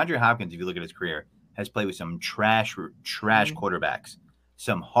with him. DeAndre Hopkins, if you look at his career, has played with some trash quarterbacks,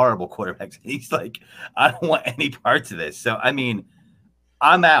 some horrible quarterbacks. He's like, I don't want any parts of this. So I mean,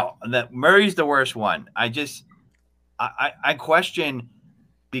 I'm out. That Murray's the worst one. I question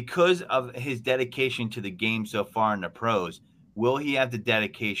because of his dedication to the game so far in the pros, will he have the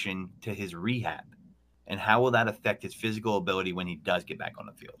dedication to his rehab? And how will that affect his physical ability when he does get back on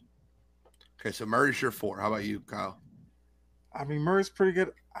the field? Okay, so Murray's your 4. How about you, Kyle? I mean, Murray's pretty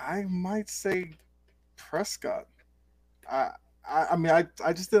good. I might say Prescott. I mean,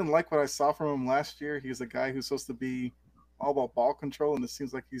 I just didn't like what I saw from him last year. He was a guy who's supposed to be all about ball control, and it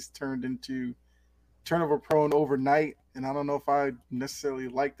seems like he's turned into turnover prone overnight. And I don't know if I necessarily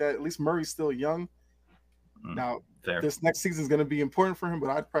like that. At least Murray's still young. Now, this next season is going to be important for him, but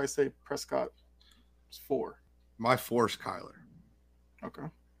I'd probably say Prescott is 4. My 4 is Kyler. Okay.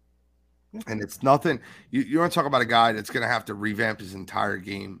 And it's nothing. You want to talk about a guy that's going to have to revamp his entire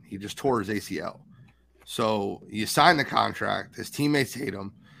game. He just tore his ACL. So you sign the contract. His teammates hate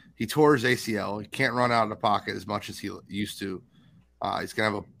him. He tore his ACL. He can't run out of the pocket as much as he used to. He's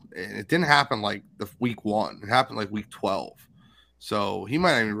going to have and it didn't happen like the week 1. It happened like week 12. So he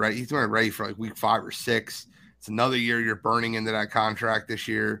might not even ready. He's not ready for like week 5 or 6. It's another year you're burning into that contract this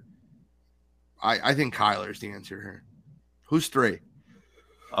year. I think Kyler's the answer here. Who's 3?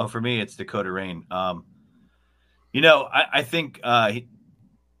 Oh, for me, it's Dakota Rain. I think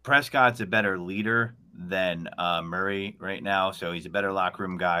Prescott's a better leader than Murray right now. So he's a better locker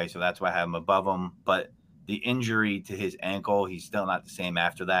room guy. So that's why I have him above him. But the injury to his ankle, he's still not the same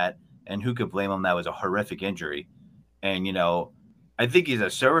after that. And who could blame him? That was a horrific injury. And, I think he's a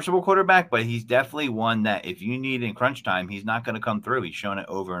serviceable quarterback, but he's definitely one that if you need in crunch time, he's not going to come through. He's shown it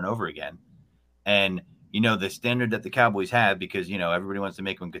over and over again. And, the standard that the Cowboys have, because, everybody wants to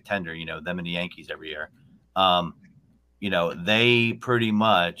make them contender, them and the Yankees every year. They pretty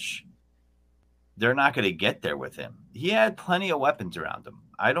much, they're not going to get there with him. He had plenty of weapons around him.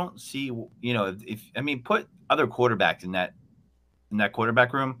 I don't see, put other quarterbacks in that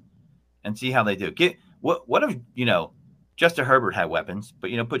quarterback room and see how they do. What if, Justin Herbert had weapons, but,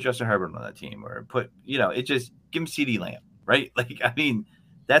 put Justin Herbert on that team or put, it just give him CeeDee Lamb, right?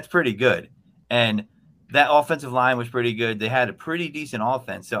 That's pretty good. And that offensive line was pretty good. They had a pretty decent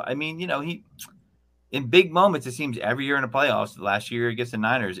offense. So, he in big moments, it seems every year in the playoffs, last year against the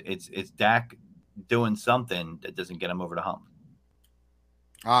Niners, it's Dak doing something that doesn't get him over the hump.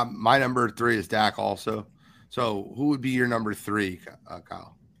 My number 3 is Dak also. So who would be your number 3,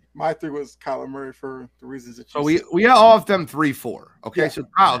 Kyle? My 3 was Kyler Murray for the reasons that you said. We all of them 3, 4. Okay, yeah. So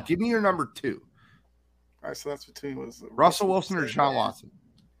Kyle, give me your number 2. All right, so that's between was Russell Wilson or Deshaun Watson.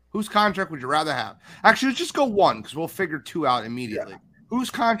 Whose contract would you rather have? Actually, let's just go 1 because we'll figure 2 out immediately. Yeah. Whose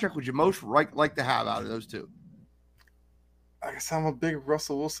contract would you most like to have out of those 2? I guess I'm a big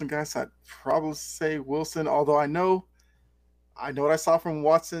Russell Wilson guy, so I'd probably say Wilson. Although I know what I saw from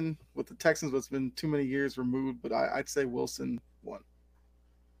Watson with the Texans, but it's been too many years removed. But I'd say Wilson 1.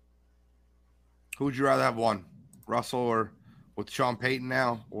 Who would you rather have 1? Russell or with Sean Payton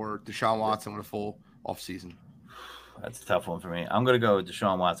now, or Deshaun Watson with a full offseason? That's a tough one for me. I'm going to go with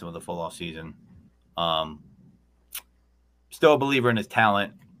Deshaun Watson with a full offseason. Still a believer in his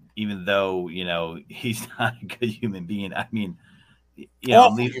talent, even though, he's not a good human being. I'm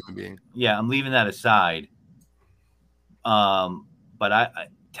leaving that aside. But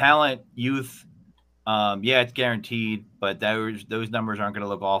talent, youth, it's guaranteed, but those numbers aren't going to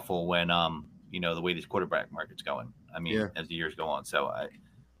look awful when, the way this quarterback market's going. As the years go on. So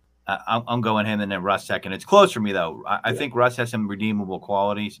I'm going him and then Russ second. It's close for me, though. I think Russ has some redeemable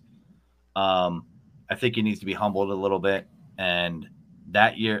qualities. I think he needs to be humbled a little bit. And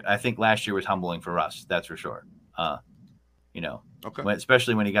that year, I think last year was humbling for Russ. That's for sure. Okay.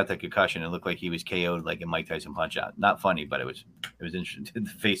 Especially when he got that concussion, it looked like he was KO'd like a Mike Tyson punch out. Not funny, but it was interesting. In the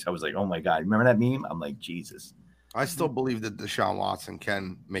face, I was like, oh my God. Remember that meme? I'm like, Jesus. I still believe that Deshaun Watson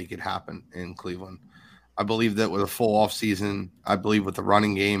can make it happen in Cleveland. I believe that with a full offseason, I believe with the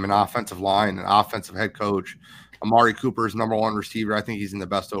running game and offensive line and offensive head coach, Amari Cooper is number 1 receiver. I think he's in the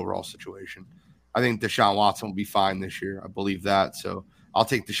best overall situation. I think Deshaun Watson will be fine this year. I believe that. So I'll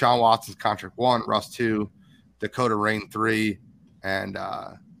take Deshaun Watson's contract 1, Russ 2, Dakota Rain 3, and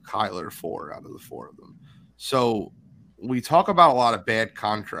Kyler 4 out of the 4 of them. So we talk about a lot of bad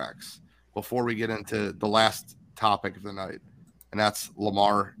contracts before we get into the last topic of the night, and that's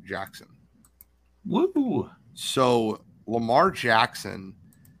Lamar Jackson. Woo! So Lamar Jackson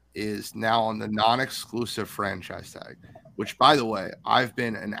is now on the non-exclusive franchise tag, which, by the way, I've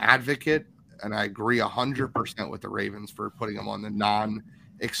been an advocate, and I agree 100% with the Ravens for putting him on the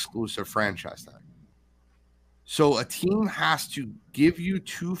non-exclusive franchise tag. So a team has to give you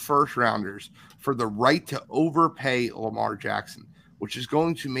 2 first-rounders for the right to overpay Lamar Jackson, which is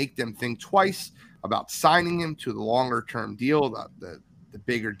going to make them think twice about signing him to the longer-term deal, the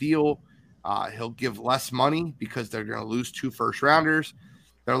bigger deal. He'll give less money because they're going to lose 2 first-rounders.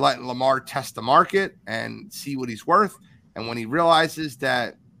 They're letting Lamar test the market and see what he's worth. And when he realizes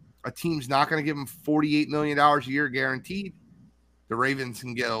that a team's not going to give him $48 million a year guaranteed, the Ravens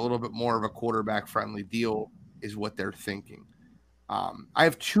can get a little bit more of a quarterback-friendly deal, is what they're thinking. I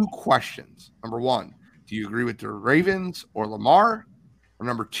have 2 questions. Number 1, do you agree with the Ravens or Lamar? Or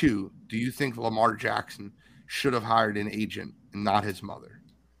number 2, do you think Lamar Jackson should have hired an agent and not his mother?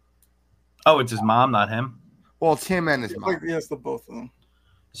 Oh, it's his mom, not him? Well, it's him and his mom. Yes, the both of them.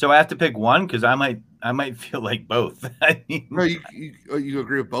 So I have to pick one because I might feel like both. I mean, no, you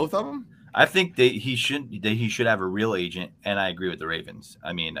agree with both of them? I think he should have a real agent, and I agree with the Ravens.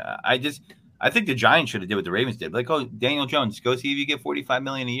 I mean, I think the Giants should have did what the Ravens did. Like, oh, Daniel Jones, go see if you get $45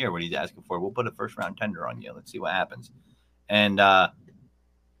 million a year. What he's asking for, we'll put a first round tender on you. Let's see what happens. And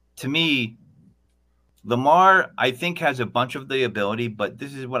to me, Lamar, I think, has a bunch of the ability, but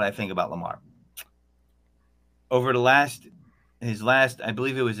this is what I think about Lamar. Over I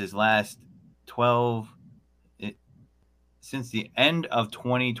believe it was his last 12. Since the end of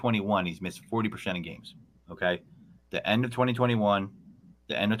 2021, he's missed 40% of games. Okay, the end of 2021,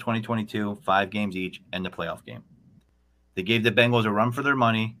 the end of 2022, 5 games each, and the playoff game. They gave the Bengals a run for their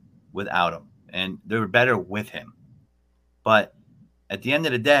money without him, and they were better with him. But at the end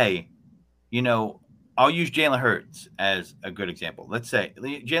of the day, I'll use Jalen Hurts as a good example. Let's say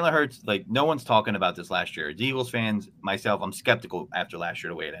Jalen Hurts, like, no one's talking about this last year. As Eagles fans, myself, I'm skeptical after last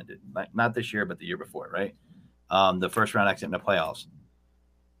year, the way it ended. Not this year, but the year before, right? The first round exit in the playoffs.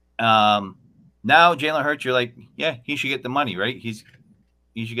 Now Jalen Hurts, you're like, yeah, he should get the money, right?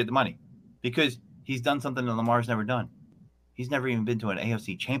 He should get the money because he's done something that Lamar's never done. He's never even been to an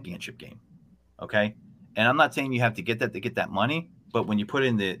AFC championship game. Okay. And I'm not saying you have to get that money, but when you put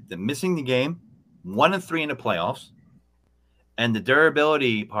in the missing the game, 1-3 in the playoffs, and the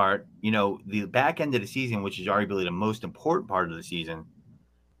durability part, the back end of the season, which is arguably the most important part of the season,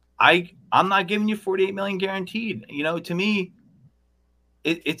 I'm not giving you $48 million guaranteed. To me,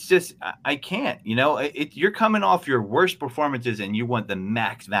 it's just I can't. You're coming off your worst performances and you want the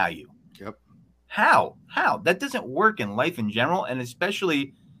max value. Yep. How? That doesn't work in life in general, and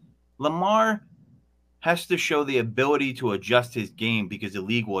especially Lamar has to show the ability to adjust his game because the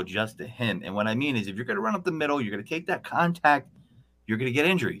league will adjust to him. And what I mean is, if you're going to run up the middle, you're going to take that contact, you're going to get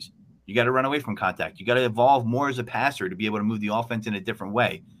injuries. You got to run away from contact. You got to evolve more as a passer to be able to move the offense in a different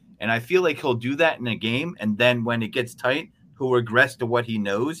way. And I feel like he'll do that in a game, and then when it gets tight, he'll regress to what he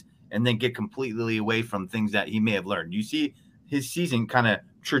knows and then get completely away from things that he may have learned. You see his season kind of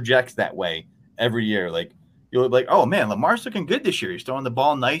trajects that way every year. Like, you're like, oh, man, Lamar's looking good this year. He's throwing the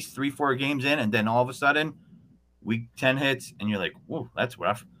ball nice 3-4 games in, and then all of a sudden, week 10 hits, and you're like, whoa, that's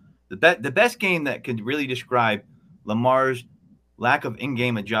rough. The best game that could really describe Lamar's lack of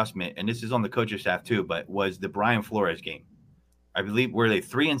in-game adjustment, and this is on the coaching staff too, but was the Brian Flores game. I believe, were they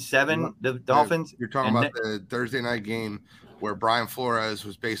 3-7, the Dolphins? You're talking about the Thursday night game where Brian Flores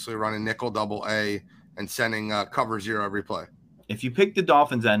was basically running nickel double A and sending cover 0 every play. If you picked the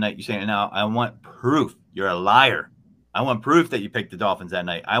Dolphins that night, you're saying, now I want proof. You're a liar. I want proof that you picked the Dolphins that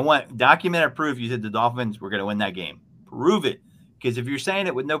night. I want documented proof you said the Dolphins were going to win that game. Prove it. Because if you're saying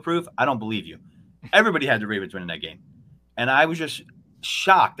it with no proof, I don't believe you. Everybody had the Ravens winning that game. And I was just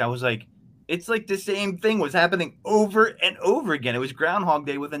shocked. I was like, it's like the same thing was happening over and over again. It was Groundhog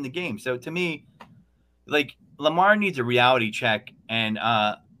Day within the game. So to me, like, Lamar needs a reality check. And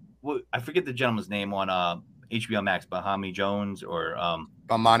I forget the gentleman's name on HBO Max, Bahami Jones or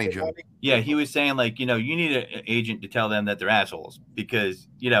Bomani Jones. Yeah, he was saying, like, you need an agent to tell them that they're assholes because,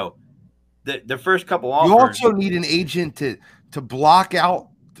 the first couple offers. You also need an agent to block out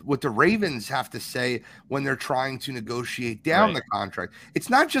what the Ravens have to say when they're trying to negotiate down the contract. It's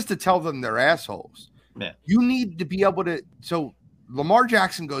not just to tell them they're assholes. Yeah. You need to be able to. So Lamar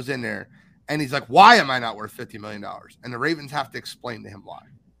Jackson goes in there and he's like, why am I not worth $50 million? And the Ravens have to explain to him why.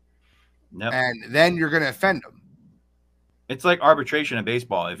 Yep. And then you're going to offend him. It's like arbitration in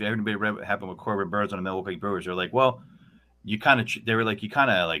baseball. If everybody read what happened with Corbin Burns on the Milwaukee Brewers, they're like, well, you kind of shit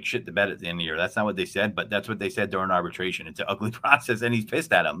the bed at the end of the year. That's not what they said, but that's what they said during arbitration. It's an ugly process, and he's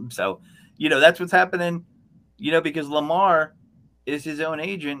pissed at him. So, that's what's happening, because Lamar is his own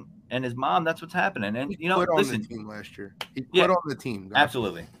agent, and his mom, that's what's happening. And he quit on the team last year. He quit on the team. Guys.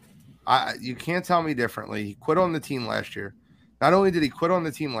 Absolutely. You can't tell me differently. He quit on the team last year. Not only did he quit on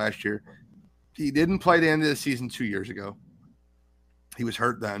the team last year, he didn't play the end of the season 2 years ago. He was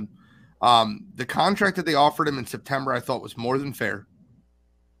hurt then. The contract that they offered him in September, I thought was more than fair.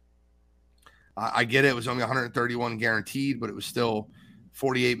 I get it. It was only 131 guaranteed, but it was still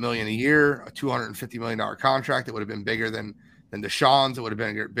 $48 million a year, a $250 million contract. It would have been bigger than Deshaun's. It would have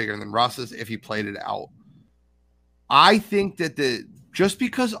been bigger than Russ's if he played it out. I think that just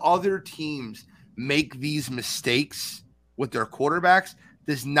because other teams make these mistakes with their quarterbacks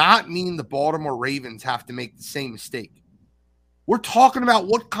does not mean the Baltimore Ravens have to make the same mistake. We're talking about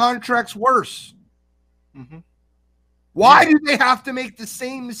what contract's worse. Mm-hmm. Why do they have to make the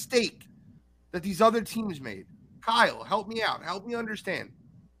same mistake that these other teams made? Kyle, help me out. Help me understand.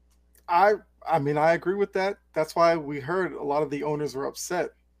 I mean, I agree with that. That's why we heard a lot of the owners were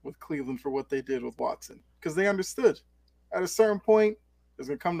upset with Cleveland for what they did with Watson, because they understood at a certain point there's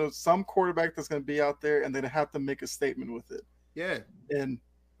going to come to some quarterback that's going to be out there and they have to make a statement with it. Yeah. And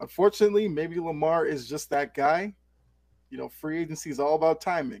unfortunately, maybe Lamar is just that guy. You know, free agency is all about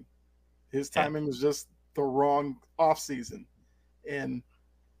timing. His timing was just the wrong offseason. And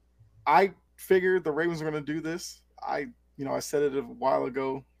I figured the Ravens were going to do this. I said it a while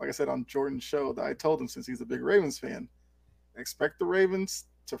ago, like I said on Jordan's show, that I told him, since he's a big Ravens fan, expect the Ravens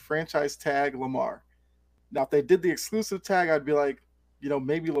to franchise tag Lamar. Now, if they did the exclusive tag, I'd be like, you know,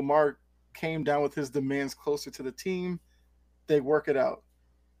 maybe Lamar came down with his demands closer to the team. They work it out.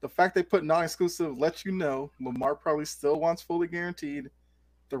 The fact they put non-exclusive lets you know Lamar probably still wants fully guaranteed.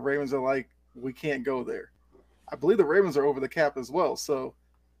 The Ravens are like, we can't go there. I believe the Ravens are over the cap as well. So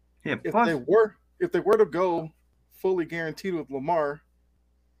if they were to go fully guaranteed with Lamar,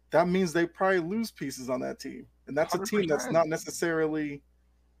 that means they probably lose pieces on that team. And that's 100%. A team that's not necessarily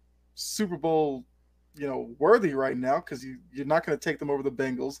Super Bowl, worthy right now, because you're not going to take them over the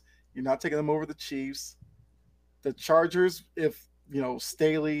Bengals. You're not taking them over the Chiefs. The Chargers, if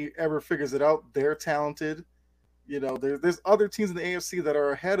Staley ever figures it out, they're talented. There's other teams in the AFC that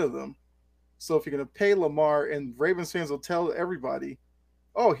are ahead of them. So if you're going to pay Lamar, and Ravens fans will tell everybody,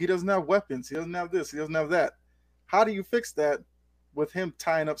 oh, he doesn't have weapons, he doesn't have this, he doesn't have that. How do you fix that with him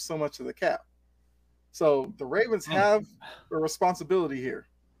tying up so much of the cap? So the Ravens have a responsibility here.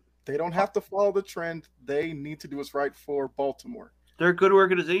 They don't have to follow the trend. They need to do what's right for Baltimore. They're a good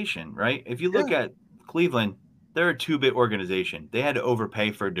organization, right? If you look at Cleveland, they're a two-bit organization. They had to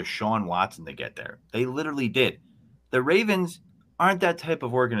overpay for Deshaun Watson to get there. They literally did. The Ravens aren't that type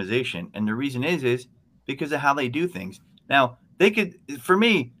of organization, and the reason is because of how they do things. Now, for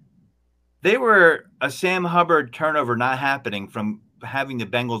me, they were a Sam Hubbard turnover not happening from having the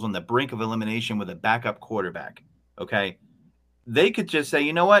Bengals on the brink of elimination with a backup quarterback, okay? They could just say,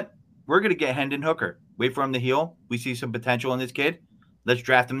 you know what? We're going to get Hendon Hooker. Wait for him to heal. We see some potential in this kid. Let's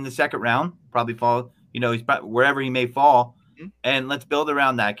draft him in the second round. Probably fall, he's probably wherever he may fall, and let's build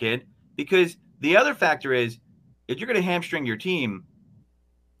around that kid. Because the other factor is, if you're going to hamstring your team,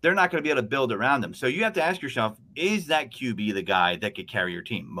 they're not going to be able to build around them. So you have to ask yourself, is that QB the guy that could carry your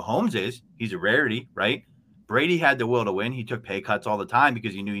team? Mahomes is. He's a rarity, right? Brady had the will to win. He took pay cuts all the time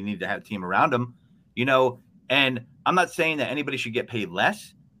because he knew he needed to have a team around him, and I'm not saying that anybody should get paid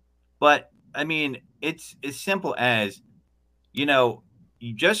less, but I mean, it's as simple as,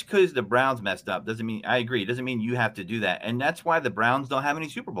 just because the Browns messed up doesn't mean, I agree, doesn't mean you have to do that. And that's why the Browns don't have any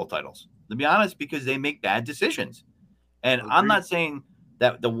Super Bowl titles, to be honest, because they make bad decisions. And I'm not saying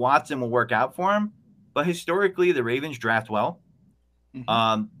that the Watson will work out for him, but historically the Ravens draft well.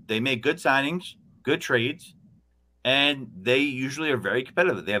 Mm-hmm. They make good signings, good trades, and they usually are very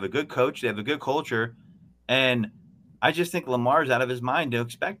competitive. They have a good coach. They have a good culture. And I just think Lamar's out of his mind to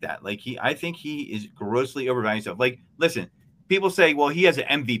expect that. I think he is grossly overvaluing himself. Listen, people say, well, he has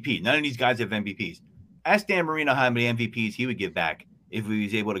an MVP. None of these guys have MVPs. Ask Dan Marino how many MVPs he would give back if he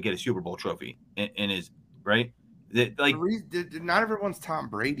was able to get a Super Bowl trophy in his, right? Not everyone's Tom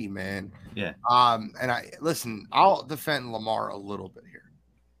Brady, man. Yeah. And I'll defend Lamar a little bit here.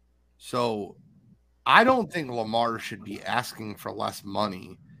 So I don't think Lamar should be asking for less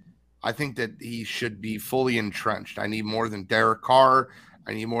money. I think that he should be fully entrenched. I need more than Derek Carr.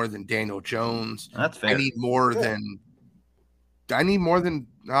 I need more than Daniel Jones. That's fair. I need more than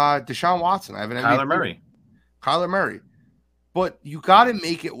Deshaun Watson. I have an MVP. Kyler Murray. But you got to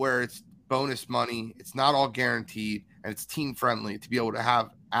make it where it's bonus money. It's not all guaranteed, and it's team friendly to be able to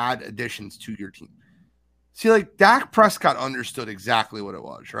add additions to your team. See, Dak Prescott understood exactly what it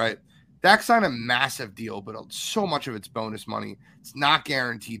was, right? Dak signed a massive deal, but so much of it's bonus money. It's not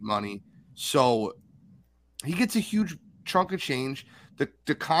guaranteed money. So he gets a huge chunk of change.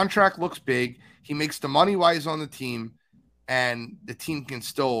 The contract looks big. He makes the money while he's on the team, and the team can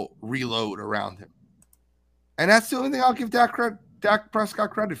still reload around him. And that's the only thing I'll give Dak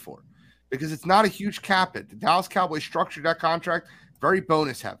Prescott credit for, because it's not a huge cap hit. The Dallas Cowboys structured that contract very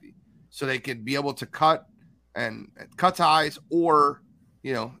bonus heavy, so they could be able to cut ties, or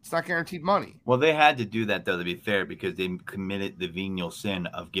it's not guaranteed money. Well, they had to do that, though, to be fair, because they committed the venial sin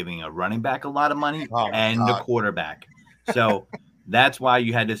of giving a running back a lot of money and a quarterback. So that's why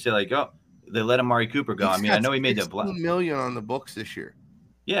you had to say, like, oh, they let Amari Cooper go. I know he made the $16 million on the books this year.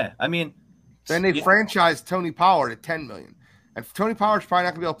 Yeah, then they franchised Tony Pollard at $10 million, and Tony Pollard's probably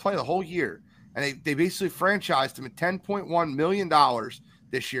not going to be able to play the whole year. And they basically franchised him at $10.1 million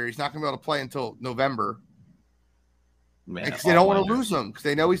this year. He's not going to be able to play until November. Because they don't want to lose him, because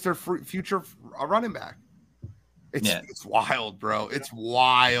they know he's their future running back. It's wild, bro. It's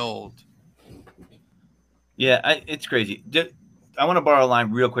wild. Yeah, it's crazy. I want to borrow a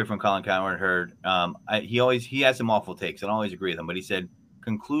line real quick from Colin Cowherd. He has some awful takes, and I always agree with him. But he said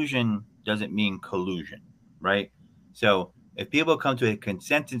conclusion doesn't mean collusion, right? So if people come to a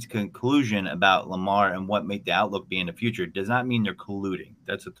consensus conclusion about Lamar and what might the outlook be in the future, does not mean they're colluding.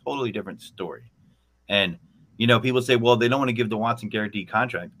 That's a totally different story. And people say, well, they don't want to give the Watson guaranteed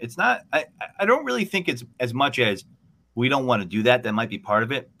contract. It's not. I don't really think it's as much as we don't want to do that. That might be part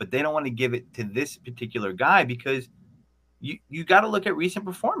of it, but they don't want to give it to this particular guy because you got to look at recent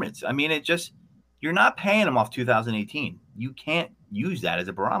performance. You're not paying him off 2018. You can't use that as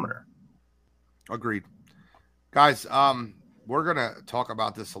a barometer. Agreed. Guys, we're going to talk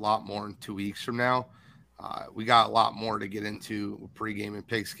about this a lot more in 2 weeks from now. We got a lot more to get into with Pregaming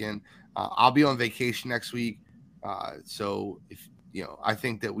Pigskin. I'll be on vacation next week. So if I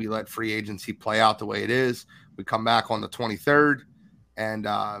think that we let free agency play out the way it is. We come back on the 23rd and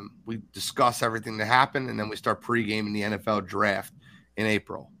we discuss everything that happened, and then we start pre-gaming the NFL draft in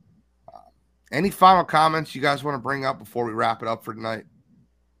April. Any final comments you guys want to bring up before we wrap it up for tonight?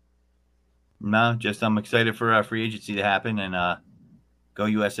 No, just I'm excited for free agency to happen and go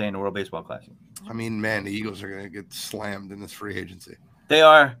USA in the World Baseball Classic. Man, the Eagles are going to get slammed in this free agency. They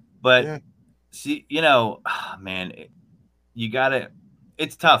are, but see, man, you got to.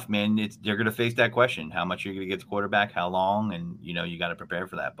 It's tough, man. They're going to face that question: how much you're going to get the quarterback, how long, and you got to prepare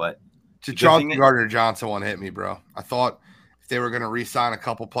for that. But Chauncey Gardner-Johnson one hit me, bro. I thought if they were going to re-sign a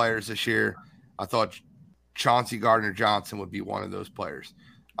couple players this year, I thought Chauncey Gardner-Johnson would be one of those players.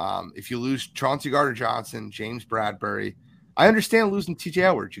 If you lose Chauncey Gardner-Johnson, James Bradbury, I understand losing T.J.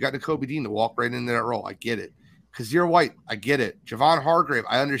 Edwards. You got Nakobe Dean to walk right into that role. I get it. Kazir White, I get it. Javon Hargrave,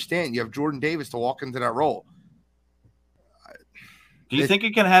 I understand. You have Jordan Davis to walk into that role. Do you think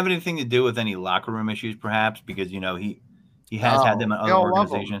it can have anything to do with any locker room issues, perhaps? Because, he has had them in other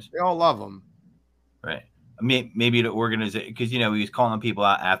organizations. They all love him. Right. Maybe the organization, because, he was calling people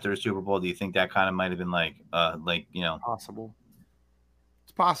out after the Super Bowl. Do you think that kind of might have been Possible.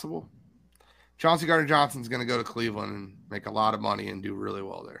 It's possible. Chauncey Gardner-Johnson's going to go to Cleveland and make a lot of money and do really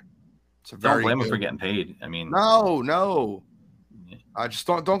well there. Don't blame him for getting paid. No. Just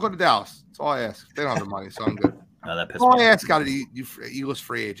don't go to Dallas. That's all I ask. They don't have the money, so I'm good. No, that all I ask out of you Eagles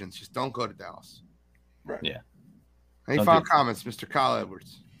free agents, just don't go to Dallas. Right. Yeah. Any final comments, Mr. Kyle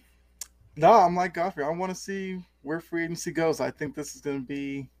Edwards? No, I'm like Godfrey. I want to see where free agency goes. I think this is going to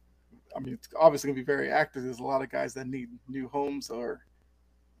be, it's obviously going to be very active. There's a lot of guys that need new homes or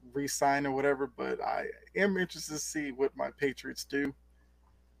re-sign or whatever, but I am interested to see what my Patriots do.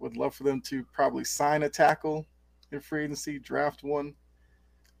 Would love for them to probably sign a tackle in free agency, draft one.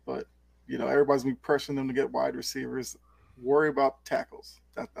 But, everybody's going to be pressuring them to get wide receivers. Worry about tackles.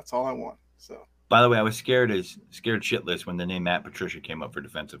 That's all I want. So. By the way, I was scared shitless when the name Matt Patricia came up for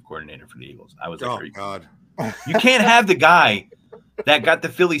defensive coordinator for the Eagles. I was like, oh, God. You can't have the guy that got the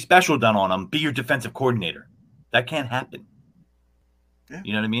Philly special done on him be your defensive coordinator. That can't happen. Yeah.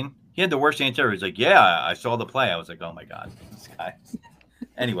 You know what I mean? He had the worst answer. He's like, yeah, I saw the play. I was like, oh, my God, this guy.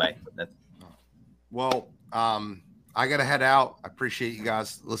 Anyway. Well, I got to head out. I appreciate you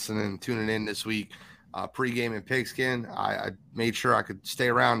guys listening and tuning in this week. Pregaming Pigskin. I made sure I could stay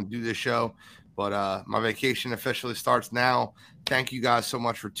around and do this show, but my vacation officially starts now. Thank you guys so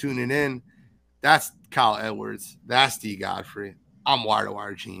much for tuning in. That's Kyle Edwards. That's D. Godfrey. I'm Wire to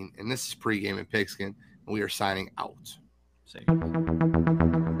Wire Gene, and this is Pregaming Pigskin, and we are signing out. See.